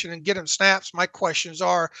rotation and get him snaps. My questions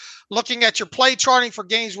are, looking at your play charting for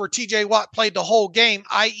games where TJ Watt played the whole game,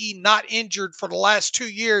 i.e. not injured for the last 2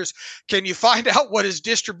 years, can you find out what his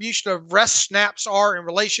distribution of rest snaps are in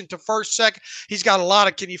relation to first, second? He's got a lot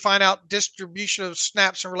of, can you find out distribution of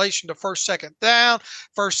snaps in relation to first, second down,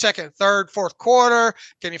 first, second, third, fourth quarter?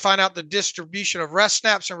 Can you find out the distribution of rest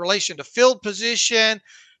snaps in relation to field position?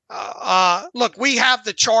 Look, we have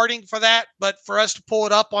the charting for that, but for us to pull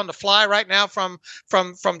it up on the fly right now from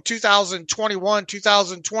 2021,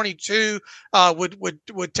 2022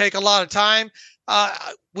 would take a lot of time.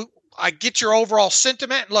 I get your overall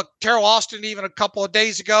sentiment. Look, Terrell Austin, even a couple of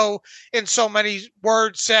days ago, in so many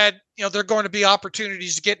words, said, there are going to be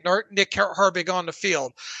opportunities to get Nick Herbig on the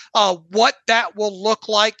field. What that will look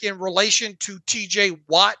like in relation to TJ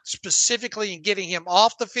Watt specifically and getting him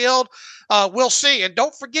off the field, we'll see. And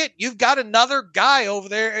don't forget, you've got another guy over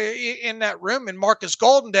there in that room in Marcus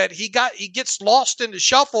Golden that he gets lost in the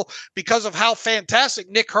shuffle because of how fantastic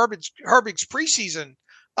Nick Herbig's preseason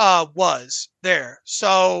was there.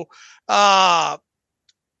 So,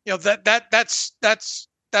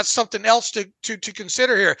 that's something else to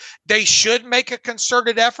consider here. They should make a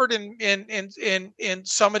concerted effort in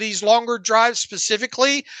some of these longer drives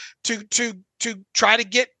specifically to try to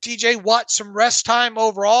get TJ Watt some rest time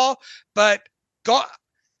overall. But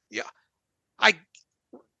the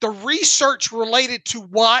research related to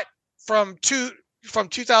Watt from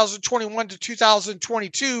 2021 to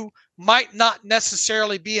 2022 might not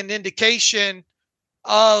necessarily be an indication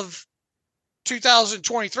of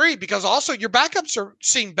 2023, because also your backups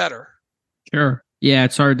seem better. Sure. Yeah,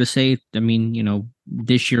 it's hard to say. I mean,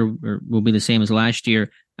 this year will be the same as last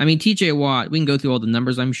year. I mean, TJ Watt, we can go through all the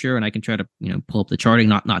numbers, I'm sure, and I can try to, pull up the charting,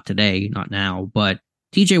 not today, not now, but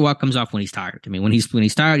TJ Watt comes off when he's tired. I mean, when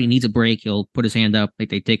he's tired, he needs a break. He'll put his hand up. Like,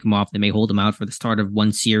 they take him off. They may hold him out for the start of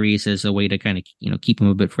one series as a way to kind of, keep him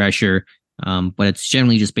a bit fresher. But it's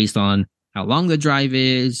generally just based on how long the drive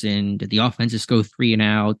is, and did the offense just go 3 and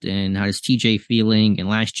out, and how is TJ feeling? And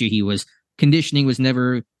last year conditioning was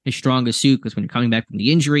never his strongest suit, because when you're coming back from the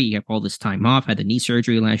injury, you have all this time off, had the knee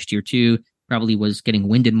surgery last year too, probably was getting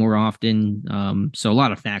winded more often. So a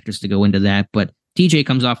lot of factors to go into that, but TJ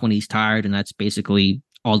comes off when he's tired, and that's basically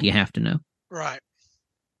all you have to know. Right.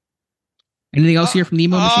 Anything else here from the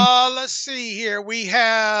email machine? Let's see here. We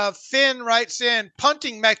have Finn writes in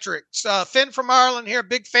punting metrics. Finn from Ireland here,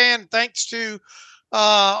 big fan. Thanks to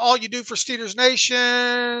all you do for Steelers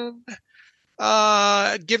Nation.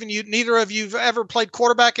 Given you, neither of you've ever played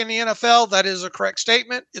quarterback in the NFL, that is a correct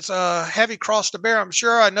statement. It's a heavy cross to bear, I'm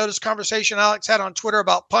sure. I noticed conversation Alex had on Twitter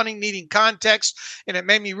about punting needing context, and it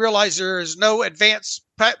made me realize there is no advanced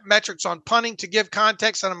metrics on punting to give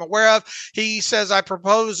context that I'm aware of. He says, I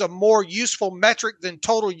propose a more useful metric than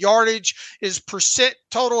total yardage is percent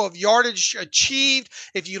total of yardage achieved.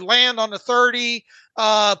 If you land on a 30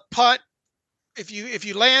 punt, if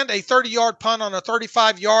you land a 30-yard punt on a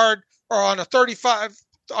 35-yard or on a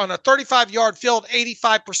 35-yard field,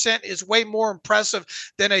 85% is way more impressive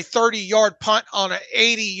than a 30-yard punt on an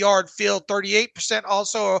 80-yard field. 38%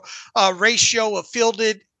 also a ratio of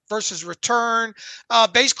fielded versus return.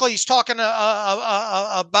 Basically, he's talking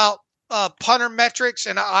about punter metrics,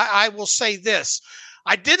 and I will say this.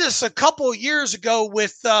 I did this a couple of years ago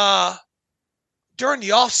with during the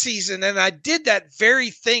offseason, and I did that very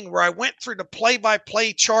thing where I went through the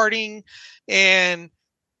play-by-play charting and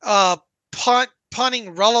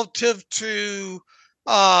punting relative to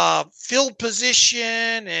field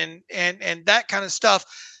position and that kind of stuff.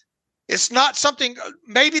 It's not something.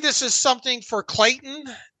 Maybe this is something for Clayton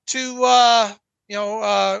to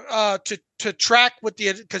track with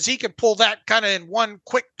because he can pull that kind of in one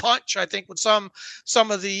quick punch, I think, with some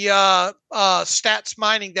of the stats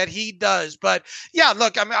mining that he does. But yeah,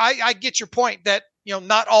 look, I mean, I get your point that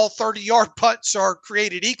not all 30-yard punts are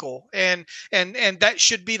created equal, and that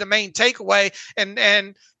should be the main takeaway. And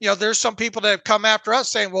there's some people that have come after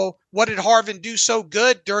us saying, well, what did Harvin do so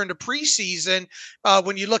good during the preseason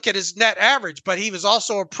when you look at his net average? But he was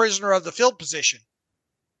also a prisoner of the field position.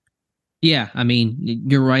 Yeah, I mean,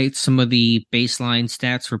 you're right. Some of the baseline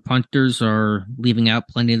stats for punters are leaving out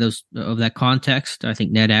plenty of that context. I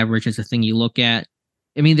think net average is the thing you look at.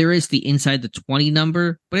 I mean, there is the inside the 20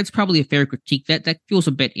 number, but it's probably a fair critique. That feels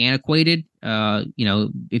a bit antiquated.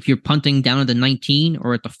 If you're punting down at the 19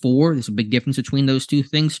 or at the 4, there's a big difference between those two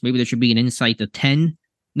things. Maybe there should be an inside the 10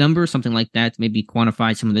 number, something like that, to maybe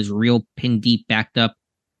quantify some of those real pin deep backed up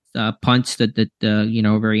punts that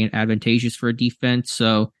are very advantageous for a defense.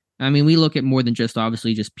 So I mean, we look at more than just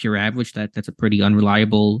obviously just pure average. That's a pretty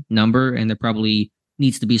unreliable number, and there probably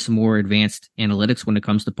needs to be some more advanced analytics when it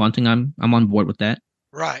comes to punting. I'm on board with that.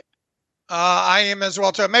 Right. I am as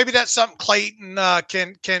well too. Maybe that's something Clayton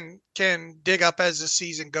can dig up as the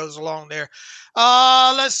season goes along there.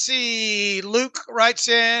 Let's see. Luke writes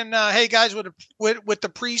in, "Hey guys, with the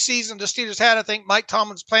preseason the Steelers had, I think Mike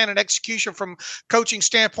Tomlin's plan and execution from coaching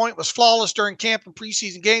standpoint was flawless during camp and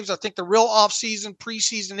preseason games. I think the real offseason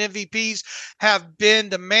preseason MVPs have been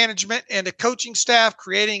the management and the coaching staff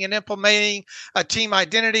creating and implementing a team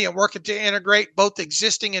identity and working to integrate both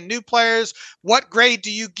existing and new players. What grade do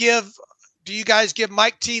you guys give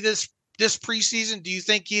Mike T this preseason? Do you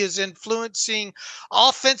think he is influencing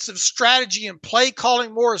offensive strategy and play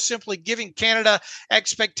calling more, or simply giving Canada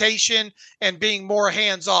expectation and being more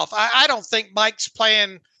hands off?" I don't think Mike's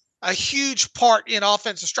playing a huge part in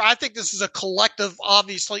offensive strategy. I think this is a collective,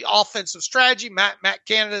 obviously, offensive strategy. Matt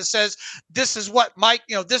Canada says this is what Mike,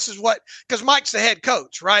 because Mike's the head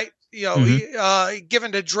coach, right?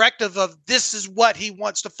 Given the directive of this is what he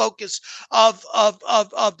wants to focus of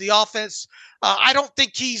the offense. I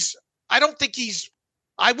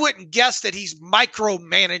wouldn't guess that he's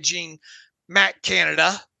micromanaging Matt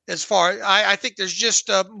Canada. As far I think there's just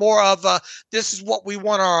more of this is what we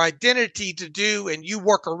want our identity to do, and you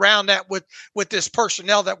work around that with this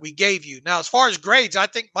personnel that we gave you. Now, as far as grades, I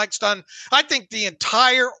think Mike's done. I think the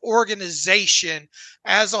entire organization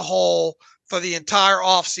as a whole for the entire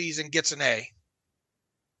offseason gets an A.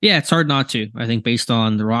 Yeah, it's hard not to. I think based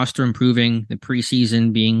on the roster improving, the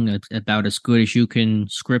preseason being about as good as you can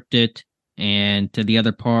script it, and to the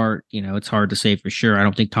other part, it's hard to say for sure. I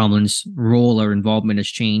don't think Tomlin's role or involvement has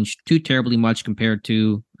changed too terribly much compared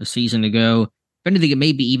to a season ago. If anything, it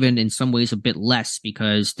may be even in some ways a bit less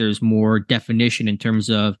because there's more definition in terms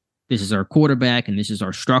of this is our quarterback and this is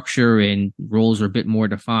our structure, and roles are a bit more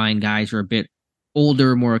defined. Guys are a bit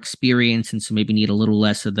older, more experienced, and so maybe need a little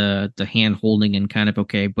less of the hand holding and kind of,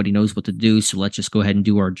 okay, but he knows what to do, so let's just go ahead and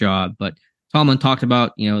do our job. But Tomlin talked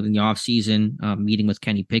about, in the offseason, meeting with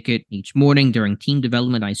Kenny Pickett each morning during team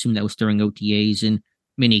development. I assume that was during OTAs and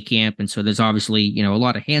mini camp. And so there's obviously, a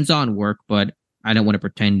lot of hands-on work, but I don't want to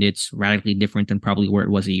pretend it's radically different than probably where it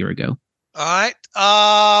was a year ago. All right.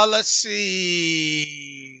 Let's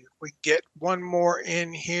see. We get one more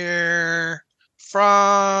in here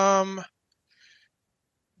from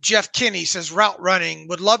Jeff Kinney. Says, route running.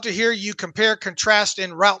 Would love to hear you compare contrast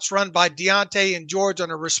in routes run by Deontay and George on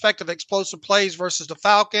their respective explosive plays versus the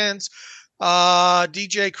Falcons.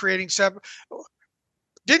 DJ creating separate.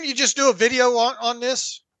 Didn't you just do a video on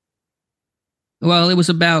this? Well, it was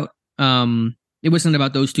about it wasn't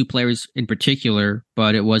about those two players in particular,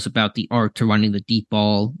 but it was about the art to running the deep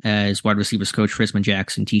ball as wide receivers coach Frisman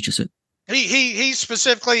Jackson teaches it. He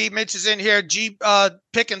specifically mentions in here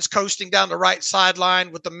Pickens coasting down the right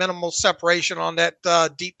sideline with the minimal separation on that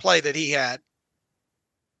deep play that he had.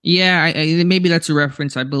 Yeah, maybe that's a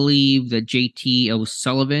reference. I believe that JT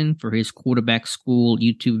O'Sullivan for his quarterback school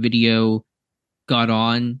YouTube video got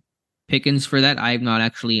on Pickens for that. I have not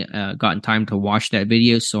actually gotten time to watch that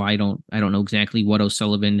video, so I don't know exactly what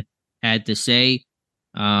O'Sullivan had to say.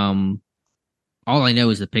 All I know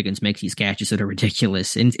is that Pickens makes these catches that are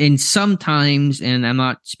ridiculous. And sometimes, and I'm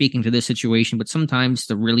not speaking to this situation, but sometimes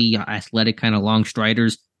the really athletic kind of long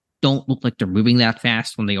striders don't look like they're moving that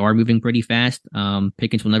fast when they are moving pretty fast.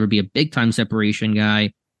 Pickens will never be a big time separation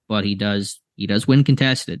guy, but he does win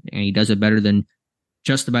contested, and he does it better than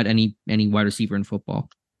just about any wide receiver in football.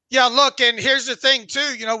 Yeah, look, and here's the thing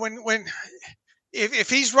too, if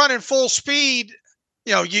he's running full speed,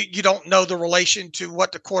 you don't know the relation to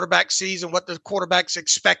what the quarterback sees and what the quarterback's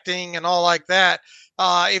expecting and all like that.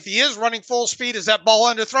 If he is running full speed, is that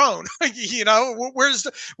ball underthrown?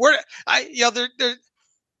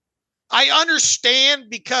 I understand,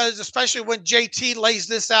 because especially when JT lays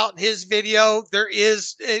this out in his video,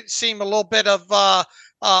 it seemed a little bit of,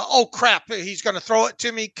 oh crap, he's going to throw it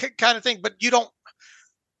to me kind of thing, but you don't,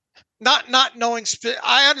 not knowing,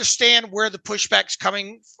 I understand where the pushback's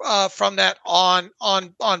coming from that on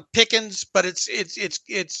Pickens, but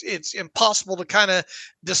it's impossible to kind of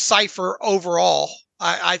decipher overall.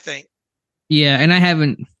 I think. Yeah, and I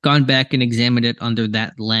haven't gone back and examined it under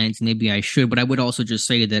that lens. Maybe I should, but I would also just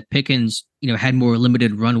say that Pickens, had more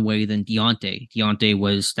limited runway than Deontay. Deontay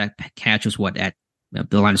was that catch was what at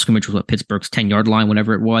the line of scrimmage was what Pittsburgh's 10-yard line,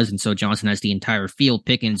 whatever it was, and so Johnson has the entire field.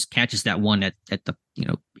 Pickens catches that one at the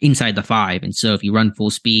inside the 5, and so if you run full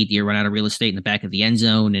speed, you run out of real estate in the back of the end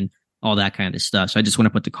zone and all that kind of stuff. So I just want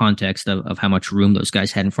to put the context of how much room those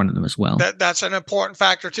guys had in front of them as well. That's an important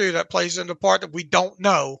factor too. That plays into the part that we don't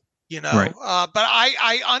know. Right. But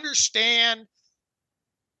I understand.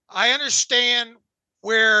 I understand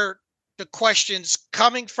where the question's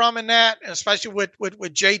coming from in that, and especially with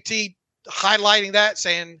JT highlighting that,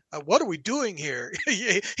 saying, "What are we doing here?"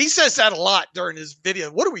 He says that a lot during his video.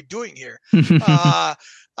 What are we doing here? There,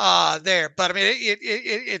 but I mean,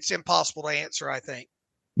 it's impossible to answer, I think.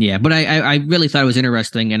 Yeah, but I really thought it was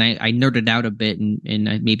interesting, and I nerded out a bit,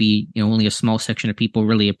 and maybe only a small section of people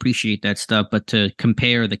really appreciate that stuff. But to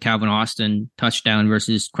compare the Calvin Austin touchdown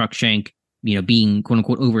versus Cruikshank, being quote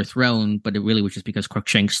unquote overthrown, but it really was just because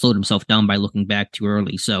Cruikshank slowed himself down by looking back too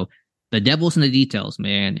early. So the devil's in the details,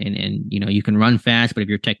 man. And you can run fast, but if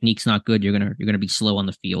your technique's not good, you're gonna be slow on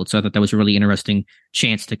the field. So I thought that was a really interesting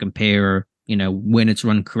chance to compare. When it's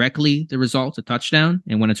run correctly, the result's a touchdown,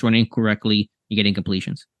 and when it's run incorrectly, you get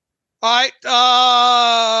incompletions. All right.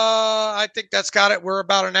 I think that's got it. We're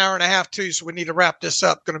about an hour and a half too, so we need to wrap this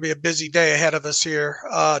up. Going to be a busy day ahead of us here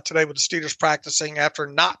today with the Steelers practicing after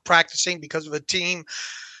not practicing because of a team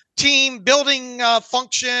building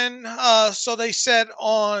function. So they said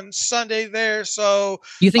on Sunday there. So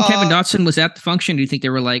do you think Kevin Dotson was at the function? Do you think they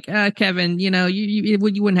were like, Kevin, you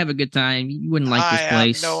wouldn't have a good time. You wouldn't like this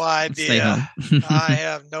place. I have no idea. I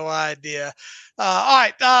have no idea. All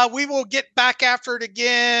right. We will get back after it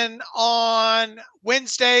again on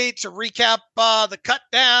Wednesday to recap the cut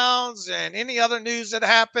downs and any other news that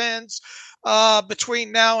happens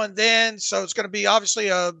between now and then. So it's going to be obviously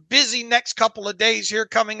a busy next couple of days here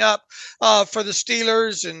coming up for the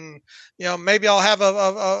Steelers. And, maybe I'll have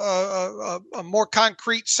a more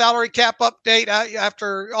concrete salary cap update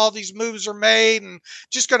after all these moves are made, and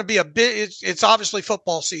just going to be a bit, it's obviously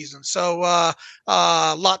football season. So a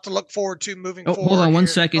lot to look forward to moving forward. Hold on 1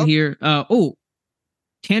 second here.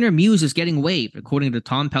 Tanner Muse is getting waived, according to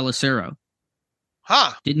Tom Pelissero.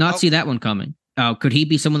 Did not see that one coming. Could he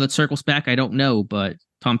be someone that circles back? I don't know, but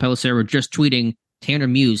Tom Pelissero just tweeting Tanner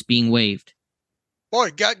Muse being waived.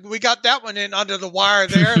 Boy, we got that one in under the wire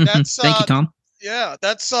there. That's thank you, Tom. Yeah,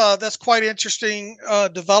 that's quite interesting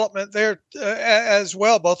development there as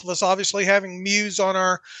well. Both of us obviously having Muse on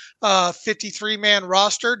our 53-man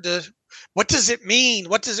roster. What does it mean?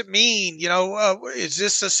 What does it mean? Is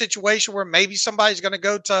this a situation where maybe somebody's going to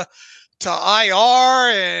go to IR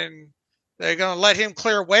and they're going to let him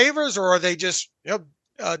clear waivers, or are they just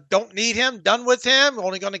don't need him, done with him,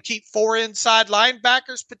 only going to keep 4 inside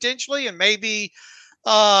linebackers potentially, and maybe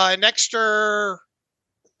an extra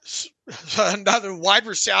another wide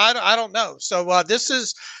receiver? I don't know. So this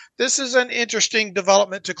is an interesting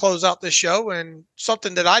development to close out this show, and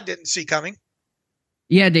something that I didn't see coming.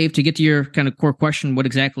 Yeah, Dave, to get to your kind of core question, what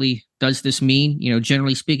exactly does this mean?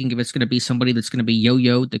 Generally speaking, if it's going to be somebody that's going to be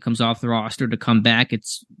yo-yoed that comes off the roster to come back,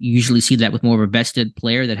 it's you usually see that with more of a vested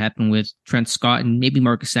player. That happened with Trent Scott and maybe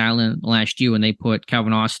Marcus Allen last year when they put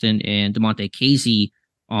Calvin Austin and DeMonte Casey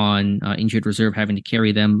on injured reserve, having to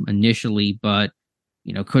carry them initially. But,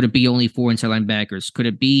 could it be only 4 inside linebackers? Could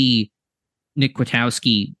it be Nick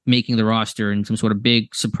Kwiatkowski making the roster and some sort of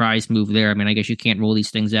big surprise move there? I mean, I guess you can't rule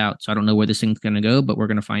these things out. So I don't know where this thing's going to go, but we're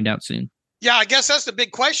going to find out soon. Yeah, I guess that's the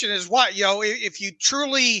big question is what, if you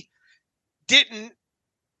truly didn't,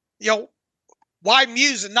 why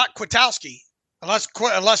Muse and not Kwiatkowski? Unless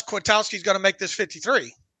Kwiatkowski's going to make this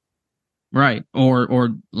 53. Right. Or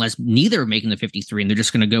unless neither are making the 53 and they're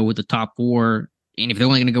just going to go with the top 4. And if they're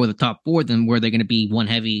only going to go with the top 4, then where are they going to be one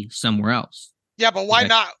heavy somewhere else? Yeah, but why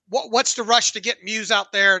not? What's the rush to get Muse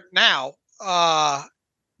out there now?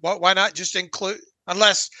 Why not just include,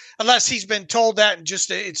 unless he's been told that and just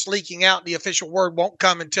it's leaking out and the official word won't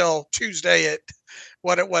come until Tuesday at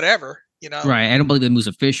whatever, Right. I don't believe the move's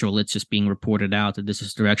official. It's just being reported out that this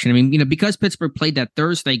is direction. I mean, because Pittsburgh played that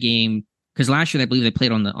Thursday game, because last year I believe they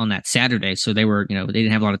played on that Saturday, so they were, they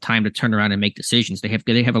didn't have a lot of time to turn around and make decisions. They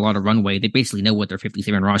have a lot of runway. They basically know what their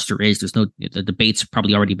 53-man roster is. There's the debate's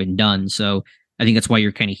probably already been done. So I think that's why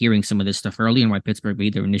you're kind of hearing some of this stuff early and why Pittsburgh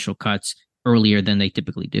made their initial cuts earlier than they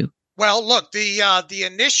typically do. Well, look, the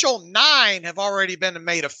initial 9 have already been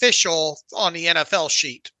made official on the NFL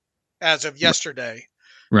sheet as of yesterday.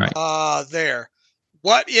 Right. There.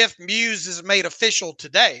 What if Muse is made official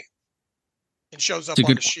today? and shows up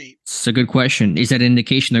on the sheet? It's a good question. Is that an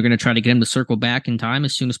indication they're going to try to get him to circle back in time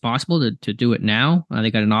as soon as possible to do it now?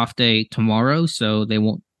 They got an off day tomorrow, so they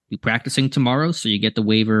won't be practicing tomorrow. So you get the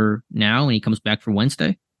waiver now, and he comes back for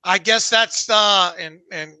Wednesday. I guess that's and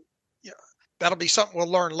that'll be something we'll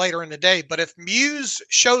learn later in the day. But if Muse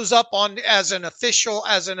shows up on as an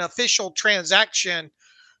official transaction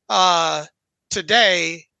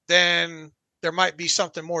today, then there might be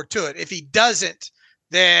something more to it. If he doesn't,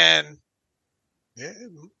 then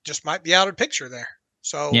it just might be out of the picture there.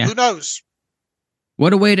 So who knows?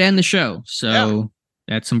 What a way to end the show. So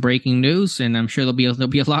that's some breaking news, and I'm sure there'll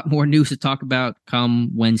be a lot more news to talk about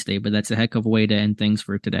come Wednesday, but that's a heck of a way to end things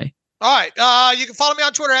for today. All right. You can follow me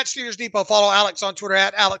on Twitter at Steelers Depot. Follow Alex on Twitter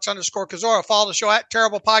at Alex_Kozora. Follow the show at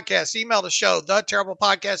Terrible Podcast. Email the show,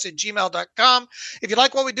 theterriblepodcast@gmail.com. If you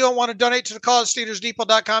like what we do and want to donate to the cause,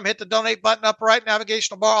 SteelersDepot.com. Hit the donate button upper right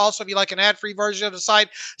navigational bar. Also, if you like an ad-free version of the site,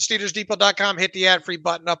 SteelersDepot.com. Hit the ad-free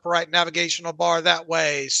button upper right navigational bar that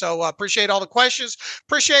way. So appreciate all the questions.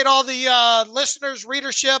 Appreciate all the listeners,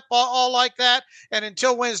 readership, all like that. And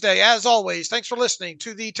until Wednesday, as always, thanks for listening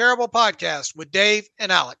to the Terrible Podcast with Dave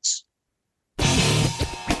and Alex.